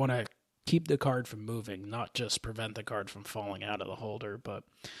sure. You want to keep the card from moving, not just prevent the card from falling out of the holder. But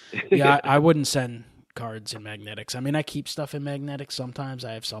yeah, I wouldn't send cards in magnetics. I mean, I keep stuff in magnetics sometimes.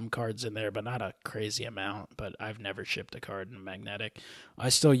 I have some cards in there, but not a crazy amount. But I've never shipped a card in a magnetic. I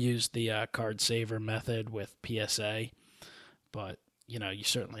still use the card saver method with PSA, but you know, you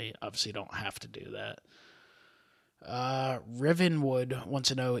certainly obviously don't have to do that. Rivenwood wants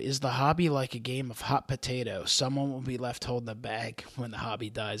to know, is the hobby like a game of hot potato? Someone will be left holding the bag when the hobby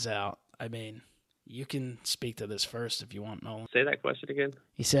dies out. I mean, you can speak to this first if you want, Nolan. Say that question again.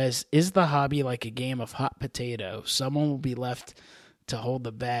 He says, is the hobby like a game of hot potato? Someone will be left to hold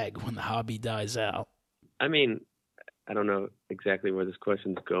the bag when the hobby dies out. I mean, I don't know exactly where this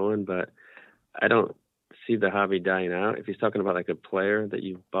question's going, but I don't see the hobby dying out. If he's talking about like a player that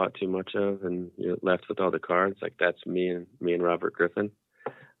you bought too much of and you're left with all the cards, like that's me and Robert Griffin.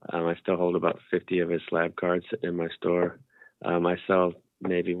 I still hold about 50 of his slab cards in my store. I sell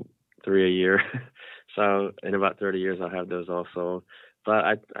maybe 3 a year. So in about 30 years, I'll have those all sold.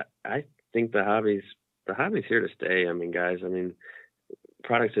 But I think the hobby's here to stay. I mean, guys,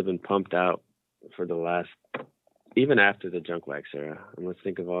 products have been pumped out for the last, even after the junk wax era. And let's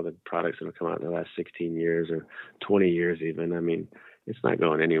think of all the products that have come out in the last 16 years or 20 years even. I mean, it's not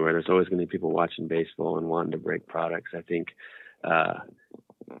going anywhere. There's always going to be people watching baseball and wanting to break products. I think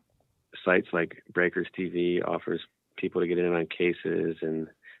sites like Breakers TV offers people to get in on cases and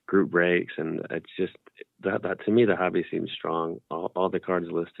group breaks, and it's just that to me the hobby seems strong. All the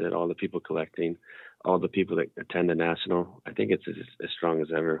cards listed, all the people collecting, all the people that attend the National. I think it's as strong as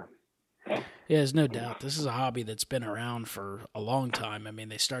ever. Yeah, there's no doubt. This is a hobby that's been around for a long time. I mean,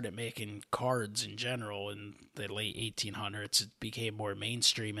 they started making cards in general in the late 1800s. It became more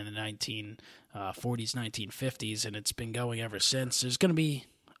mainstream in the 1940s, 1950s, and it's been going ever since. There's going to be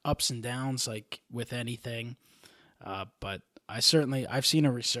ups and downs like with anything, but I've seen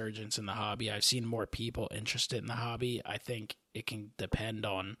a resurgence in the hobby. I've seen more people interested in the hobby. I think it can depend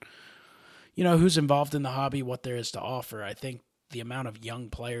on, who's involved in the hobby, what there is to offer. I think the amount of young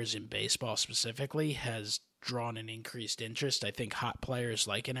players in baseball specifically has drawn an increased interest. I think hot players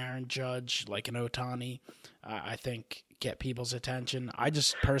like an Aaron Judge, like an Ohtani, I think get people's attention. I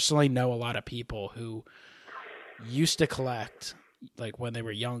just personally know a lot of people who used to collect like when they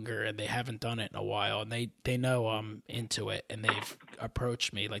were younger and they haven't done it in a while, and they know I'm into it, and they've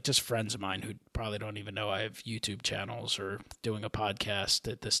approached me, like just friends of mine who probably don't even know I have YouTube channels or doing a podcast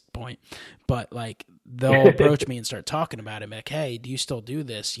at this point, but like they'll approach me and start talking about it, like, hey, do you still do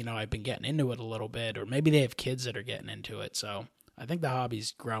this? I've been getting into it a little bit, or maybe they have kids that are getting into it. So I think the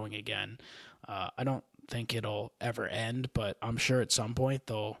hobby's growing again. I don't think it'll ever end, but I'm sure at some point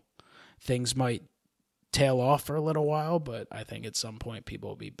things might tail off for a little while, but I think at some point people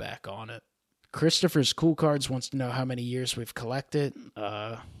will be back on it. Christopher's Cool Cards wants to know how many years we've collected.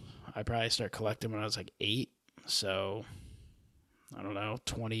 I probably started collecting when I was like 8, so I don't know,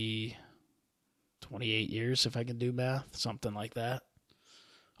 28 years if I can do math, something like that.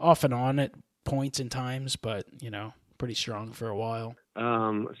 Off and on at points and times, but pretty strong for a while.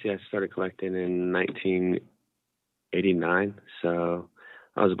 I started collecting in 1989, so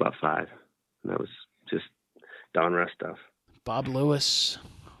I was about 5, and that was just Donruss stuff. Bob Lewis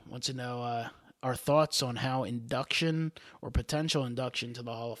wants to know our thoughts on how induction or potential induction to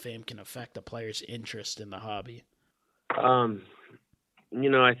the Hall of Fame can affect a player's interest in the hobby. I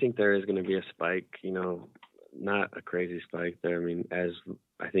think there is going to be a spike, not a crazy spike there. I mean, as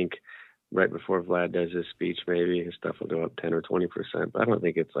I think right before Vlad does his speech, maybe his stuff will go up 10 or 20%, but I don't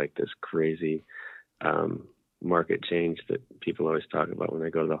think it's like this crazy market change that people always talk about when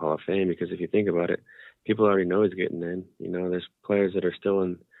they go to the Hall of Fame, because if you think about it, people already know he's getting in. There's players that are still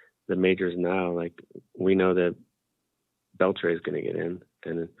in the majors now. Like, we know that Beltre is going to get in,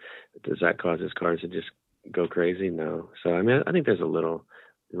 and does that cause his cards to just go crazy? No. So, I think there's a little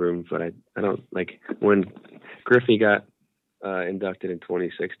room, but I don't, like, when Griffey got inducted in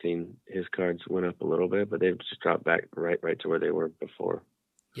 2016, his cards went up a little bit, but they've just dropped back right to where they were before.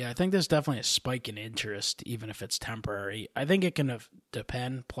 Yeah, I think there's definitely a spike in interest, even if it's temporary. I think it can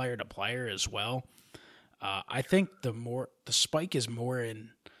depend player to player as well. I think the spike is more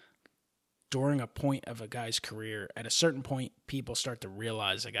in during a point of a guy's career. At a certain point, people start to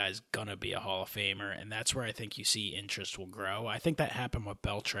realize a guy's gonna be a Hall of Famer, and that's where I think you see interest will grow. I think that happened with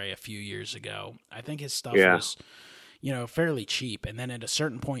Beltre a few years ago. I think his stuff was, fairly cheap. And then at a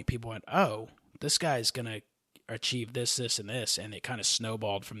certain point, people went, oh, this guy's going to achieve this, this, and this. And it kind of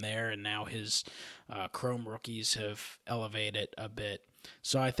snowballed from there. And now his Chrome rookies have elevated a bit.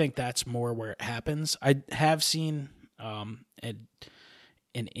 So I think that's more where it happens. I have seen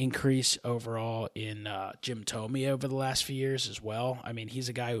an increase overall in Jim Thome over the last few years as well. I mean, he's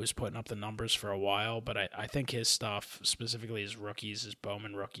a guy who was putting up the numbers for a while, but I think his stuff, specifically his rookies, his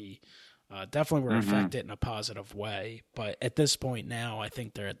Bowman rookie, definitely were affected in a positive way. But at this point now, I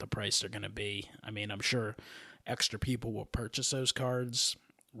think they're at the price they're going to be. I mean, I'm sure extra people will purchase those cards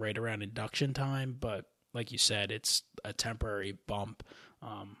right around induction time, but like you said, it's a temporary bump.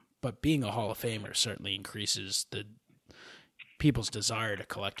 But being a Hall of Famer certainly increases the people's desire to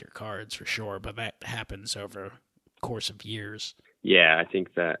collect your cards for sure, but that happens over the course of years. Yeah, I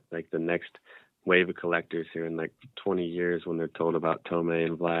think that like the next wave of collectors here in like 20 years, when they're told about Thome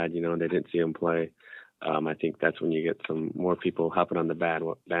and Vlad, and they didn't see them play, I think that's when you get some more people hopping on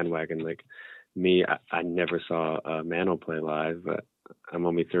the bandwagon. Like me, I never saw Mano play live, but I'm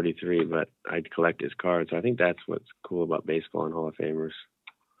only 33, but I'd collect his cards. So I think that's what's cool about baseball and Hall of Famers.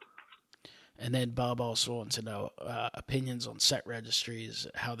 And then Bob also wants to know opinions on set registries,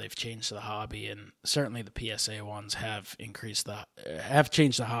 how they've changed the hobby, and certainly the PSA ones have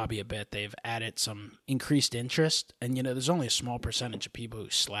changed the hobby a bit. They've added some increased interest, and there's only a small percentage of people who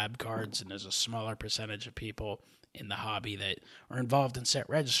slab cards, and there's a smaller percentage of people in the hobby that are involved in set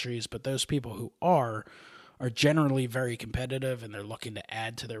registries. But those people who are generally very competitive, and they're looking to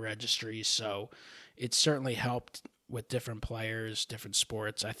add to their registries. So it's certainly helped with different players, different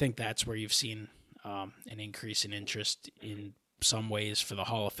sports. I think that's where you've seen an increase in interest in some ways for the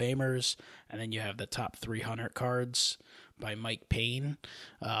Hall of Famers. And then you have the top 300 cards by Mike Payne.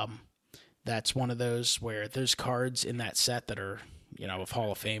 That's one of those where there's cards in that set that are, of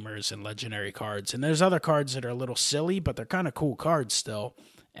Hall of Famers and legendary cards. And there's other cards that are a little silly, but they're kind of cool cards still.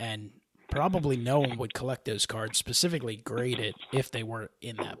 And probably no one would collect those cards, specifically graded, if they weren't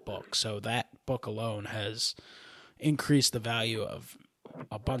in that book. So that book alone has increased the value of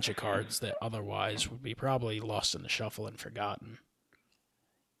a bunch of cards that otherwise would be probably lost in the shuffle and forgotten.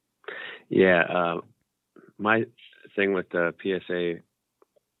 Yeah, my thing with the PSA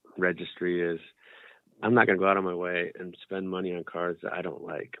registry is I'm not going to go out of my way and spend money on cards that I don't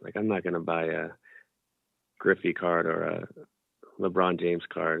like. Like, I'm not going to buy a Griffey card or a LeBron James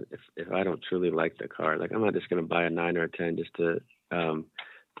card if I don't truly like the card. Like, I'm not just going to buy a 9 or a 10 just to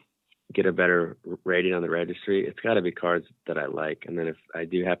get a better rating on the registry. It's got to be cards that I like, and then if I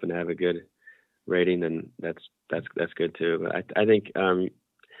do happen to have a good rating, then that's good too. But I think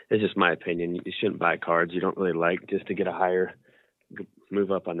it's just my opinion. You shouldn't buy cards you don't really like just to get a higher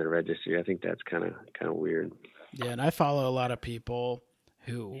move up on the registry. I think that's kind of weird. Yeah, and I follow a lot of people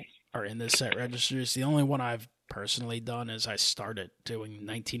who are in this set registries. The only one I've personally done is I started doing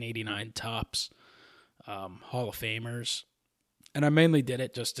 1989 Topps Hall of Famers. And I mainly did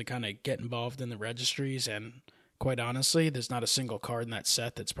it just to kind of get involved in the registries. And quite honestly, there's not a single card in that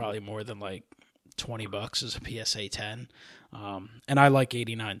set that's probably more than like $20 as a PSA 10. And I like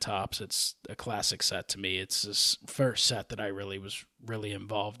 89 Topps. It's a classic set to me. It's this first set that I was really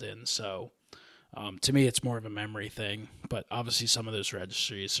involved in. So to me, it's more of a memory thing. But obviously some of those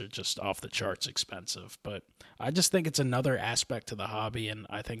registries are just off the charts expensive. But I just think it's another aspect to the hobby, and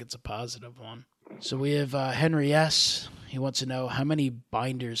I think it's a positive one. So we have Henry S. He wants to know, how many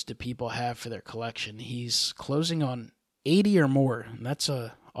binders do people have for their collection? He's closing on 80 or more, and that's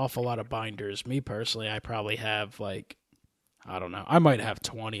an awful lot of binders. Me personally, I probably have I don't know. I might have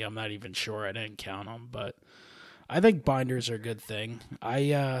 20. I'm not even sure. I didn't count them, but I think binders are a good thing.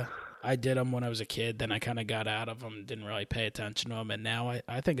 I did them when I was a kid, then I kind of got out of them, didn't really pay attention to them, and now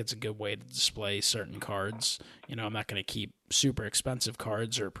I think it's a good way to display certain cards. I'm not going to keep super expensive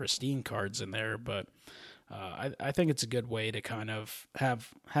cards or pristine cards in there, but I think it's a good way to kind of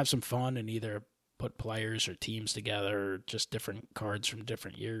have some fun and either put players or teams together or just different cards from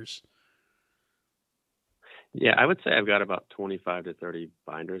different years. Yeah, I would say I've got about 25 to 30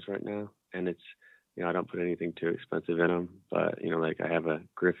 binders right now, and it's, I don't put anything too expensive in them, but, like I have a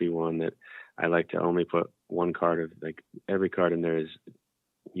Griffey one that I like to only put one card of, like, every card in there is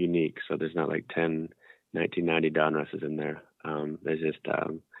unique. So there's not like 10 1990 Donrusses in there. There's just,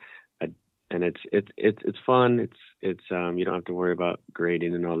 and it's fun. It's you don't have to worry about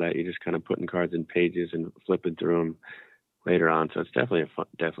grading and all that. You're just kind of putting cards in pages and flipping through them later on. So it's definitely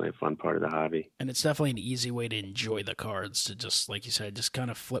a fun part of the hobby. And it's definitely an easy way to enjoy the cards, to just, like you said, just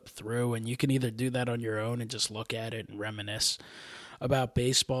kind of flip through, and you can either do that on your own and just look at it and reminisce about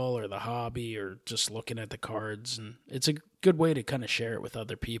baseball or the hobby or just looking at the cards. And it's a good way to kind of share it with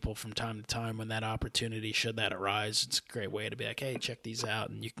other people from time to time when that opportunity, should that arise. It's a great way to be like, hey, check these out.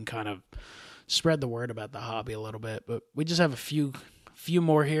 And you can kind of spread the word about the hobby a little bit. But we just have a few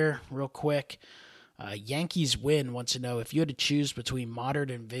more here real quick. Yankees Win wants to know, if you had to choose between modern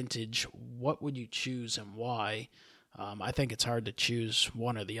and vintage, what would you choose and why? I think it's hard to choose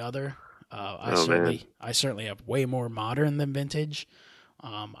one or the other. I certainly have way more modern than vintage.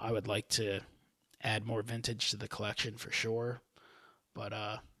 I would like to add more vintage to the collection for sure, but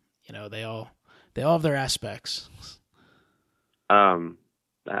they all have their aspects. I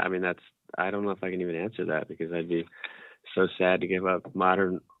mean, I don't know if I can even answer that, because I'd be so sad to give up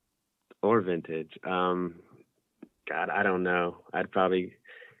modern or vintage. God, I don't know. I'd probably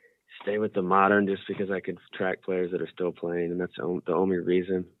stay with the modern just because I could track players that are still playing, and that's the only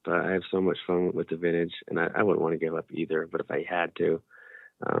reason. But I have so much fun with the vintage, and I wouldn't want to give up either. But if I had to,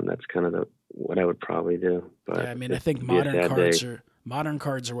 that's kind of what I would probably do. But yeah, I mean, I think modern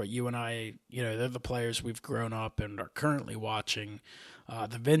cards are what you and I, they're the players we've grown up and are currently watching.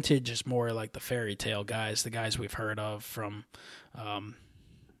 The vintage is more like the fairy tale guys, the guys we've heard of from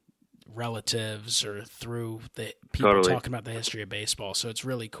relatives or through the people talking about the history of baseball. So it's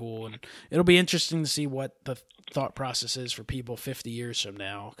really cool, and it'll be interesting to see what the thought process is for people 50 years from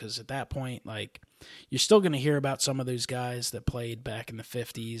now, because at that point, like, you're still going to hear about some of those guys that played back in the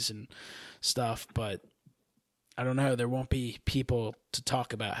 50s and stuff, but I don't know, there won't be people to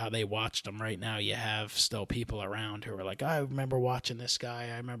talk about how they watched them. Right now you have still people around who are like, I remember watching this guy.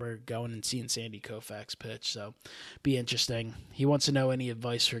 I remember going and seeing Sandy Koufax pitch. So be interesting. He wants to know any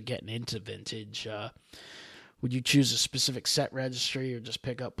advice for getting into vintage. Would you choose a specific set registry or just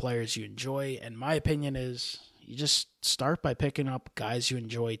pick up players you enjoy? And my opinion is you just start by picking up guys you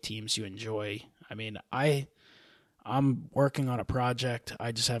enjoy, teams you enjoy. I mean, I'm working on a project.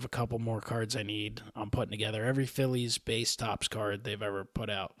 I just have a couple more cards I need. I'm putting together every Phillies base Topps card they've ever put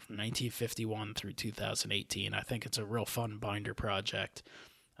out from 1951 through 2018. I think it's a real fun binder project.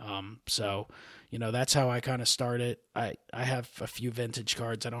 So, that's how I kind of started. I have a few vintage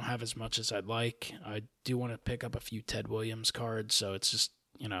cards. I don't have as much as I'd like. I do want to pick up a few Ted Williams cards. So it's just,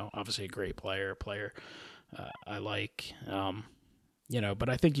 obviously a great player I like, but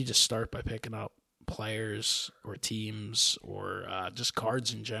I think you just start by picking up players or teams or just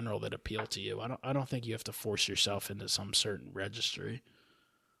cards in general that appeal to you. I don't think you have to force yourself into some certain registry.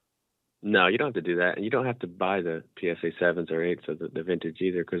 No, you don't have to do that, and you don't have to buy the PSA 7s or 8s or the vintage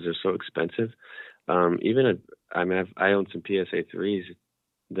either, because they're so expensive. I own some PSA 3s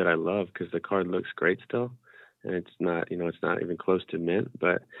that I love because the card looks great still, and it's not even close to mint.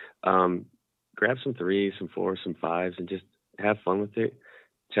 But grab some 3s, some 4s, some 5s, and just have fun with it.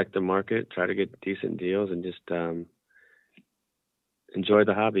 Check the market, try to get decent deals, and just enjoy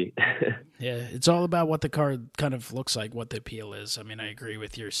the hobby. Yeah, it's all about what the card kind of looks like, what the appeal is. I mean, I agree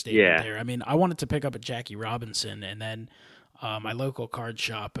with your statement there. I mean, I wanted to pick up a Jackie Robinson, and then my local card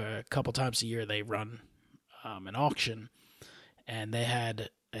shop, a couple times a year, they run an auction, and they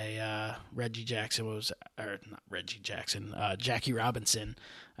had a Jackie Robinson.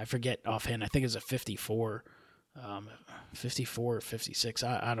 I forget offhand. I think it was a 54. 54 or 56.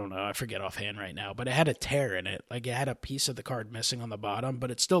 I don't know. I forget offhand right now, but it had a tear in it. Like, it had a piece of the card missing on the bottom,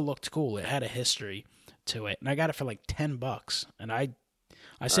 but it still looked cool. It had a history to it, and I got it for like $10. And I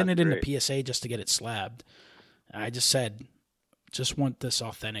sent it into PSA just to get it slabbed. And I just said, just want this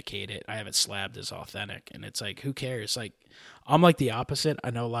authenticated. I have it slabbed as authentic, and it's like, who cares? Like, I'm like the opposite.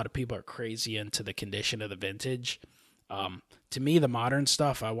 I know a lot of people are crazy into the condition of the vintage. To me, the modern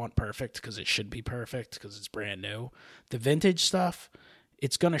stuff, I want perfect because it should be perfect because it's brand new. The vintage stuff,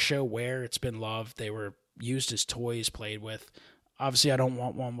 it's going to show where it's been loved. They were used as toys, played with. Obviously, I don't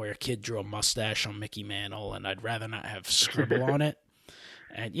want one where a kid drew a mustache on Mickey Mantle, and I'd rather not have scribble on it.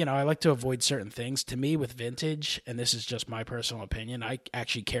 And, I like to avoid certain things. To me, with vintage, and this is just my personal opinion, I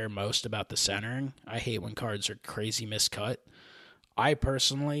actually care most about the centering. I hate when cards are crazy miscut. I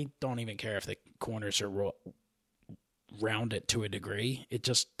personally don't even care if the corners are rounded to a degree. It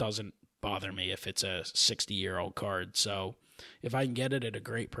just doesn't bother me if it's a 60-year-old card. So if I can get it at a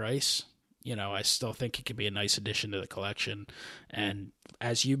great price, I still think it could be a nice addition to the collection. And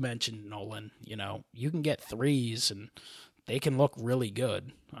as you mentioned, Nolan, you can get 3s and they can look really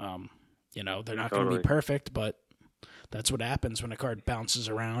good. They're not going to be perfect, but that's what happens when a card bounces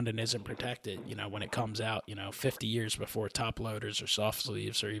around and isn't protected, when it comes out, 50 years before top loaders or soft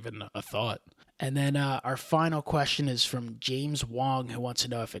sleeves or even a thought. And then our final question is from James Wong, who wants to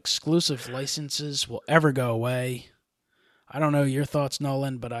know if exclusive licenses will ever go away. I don't know your thoughts,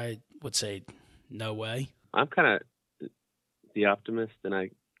 Nolan, but I would say no way. I'm kind of the optimist, and I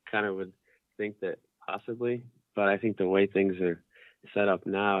kind of would think that possibly. But I think the way things are set up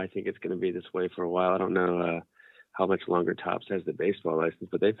now, I think it's going to be this way for a while. I don't know how much longer Topps has the baseball license,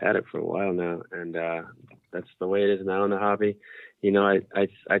 but they've had it for a while now, and that's the way it is now in the hobby. You know,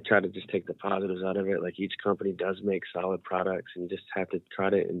 I try to just take the positives out of it. Like, each company does make solid products, and you just have to try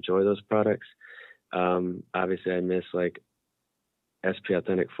to enjoy those products. Obviously, I miss like SP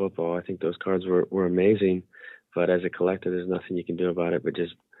Authentic Football. I think those cards were amazing, but as a collector, there's nothing you can do about it but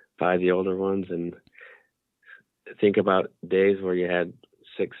just buy the older ones and think about days where you had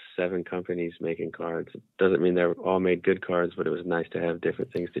 6-7 companies making cards. It doesn't mean they all made good cards, but it was nice to have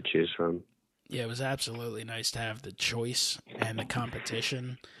different things to choose from. Yeah, it was absolutely nice to have the choice and the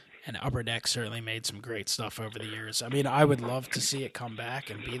competition. And Upper Deck certainly made some great stuff over the years. I mean, I would love to see it come back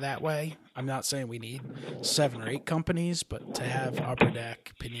and be that way. I'm not saying we need 7 or 8 companies, but to have Upper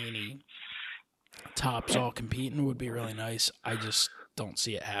Deck, Panini, Topps all competing would be really nice. I just don't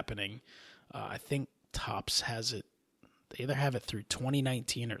see it happening. I think Topps has it. They either have it through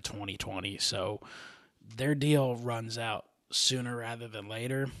 2019 or 2020, so their deal runs out sooner rather than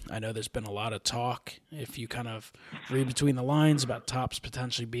later. I know there's been a lot of talk, if you kind of read between the lines, about Topps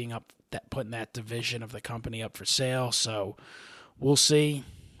potentially being putting that division of the company up for sale. So we'll see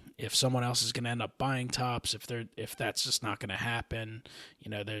if someone else is going to end up buying Topps. If that's just not going to happen, you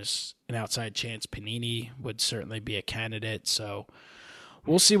know, there's an outside chance Panini would certainly be a candidate. So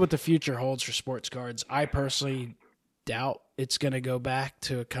we'll see what the future holds for sports cards. I personally doubt it's going to go back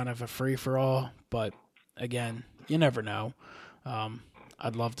to kind of a free-for-all, but again, you never know.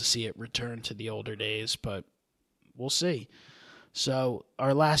 I'd love to see it return to the older days, but we'll see. So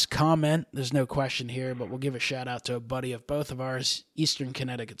our last comment, there's no question here, but we'll give a shout out to a buddy of both of ours, Eastern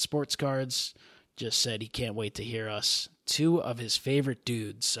Connecticut Sports Cards. Just said he can't wait to hear us. 2 of his favorite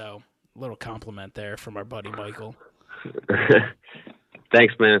dudes. So a little compliment there from our buddy Michael.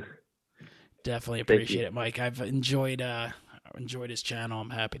 Thanks, man. Definitely appreciate it, Mike. I've enjoyed his channel. I'm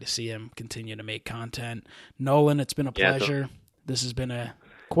happy to see him continue to make content. Nolan, it's been a pleasure. This has been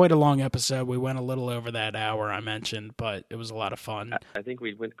quite a long episode. We went a little over that hour I mentioned, but it was a lot of fun. I think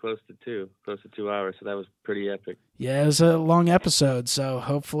we went close to 2 hours, so that was pretty epic. Yeah, it was a long episode, so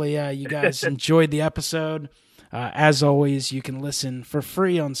hopefully you guys enjoyed the episode. As always, you can listen for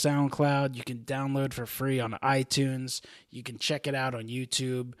free on SoundCloud. You can download for free on iTunes. You can check it out on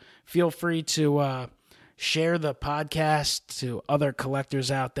YouTube. Feel free to share the podcast to other collectors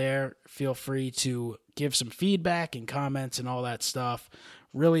out there. Feel free to give some feedback and comments and all that stuff.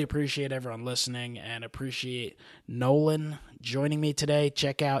 Really appreciate everyone listening and appreciate Nolan joining me today.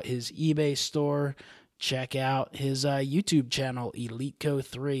 Check out his eBay store. Check out his YouTube channel,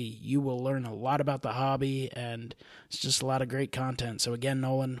 EliteCo3. You will learn a lot about the hobby, and it's just a lot of great content. So again,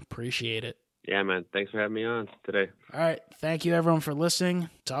 Nolan, appreciate it. Yeah, man. Thanks for having me on today. All right. Thank you, everyone, for listening.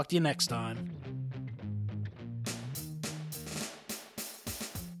 Talk to you next time.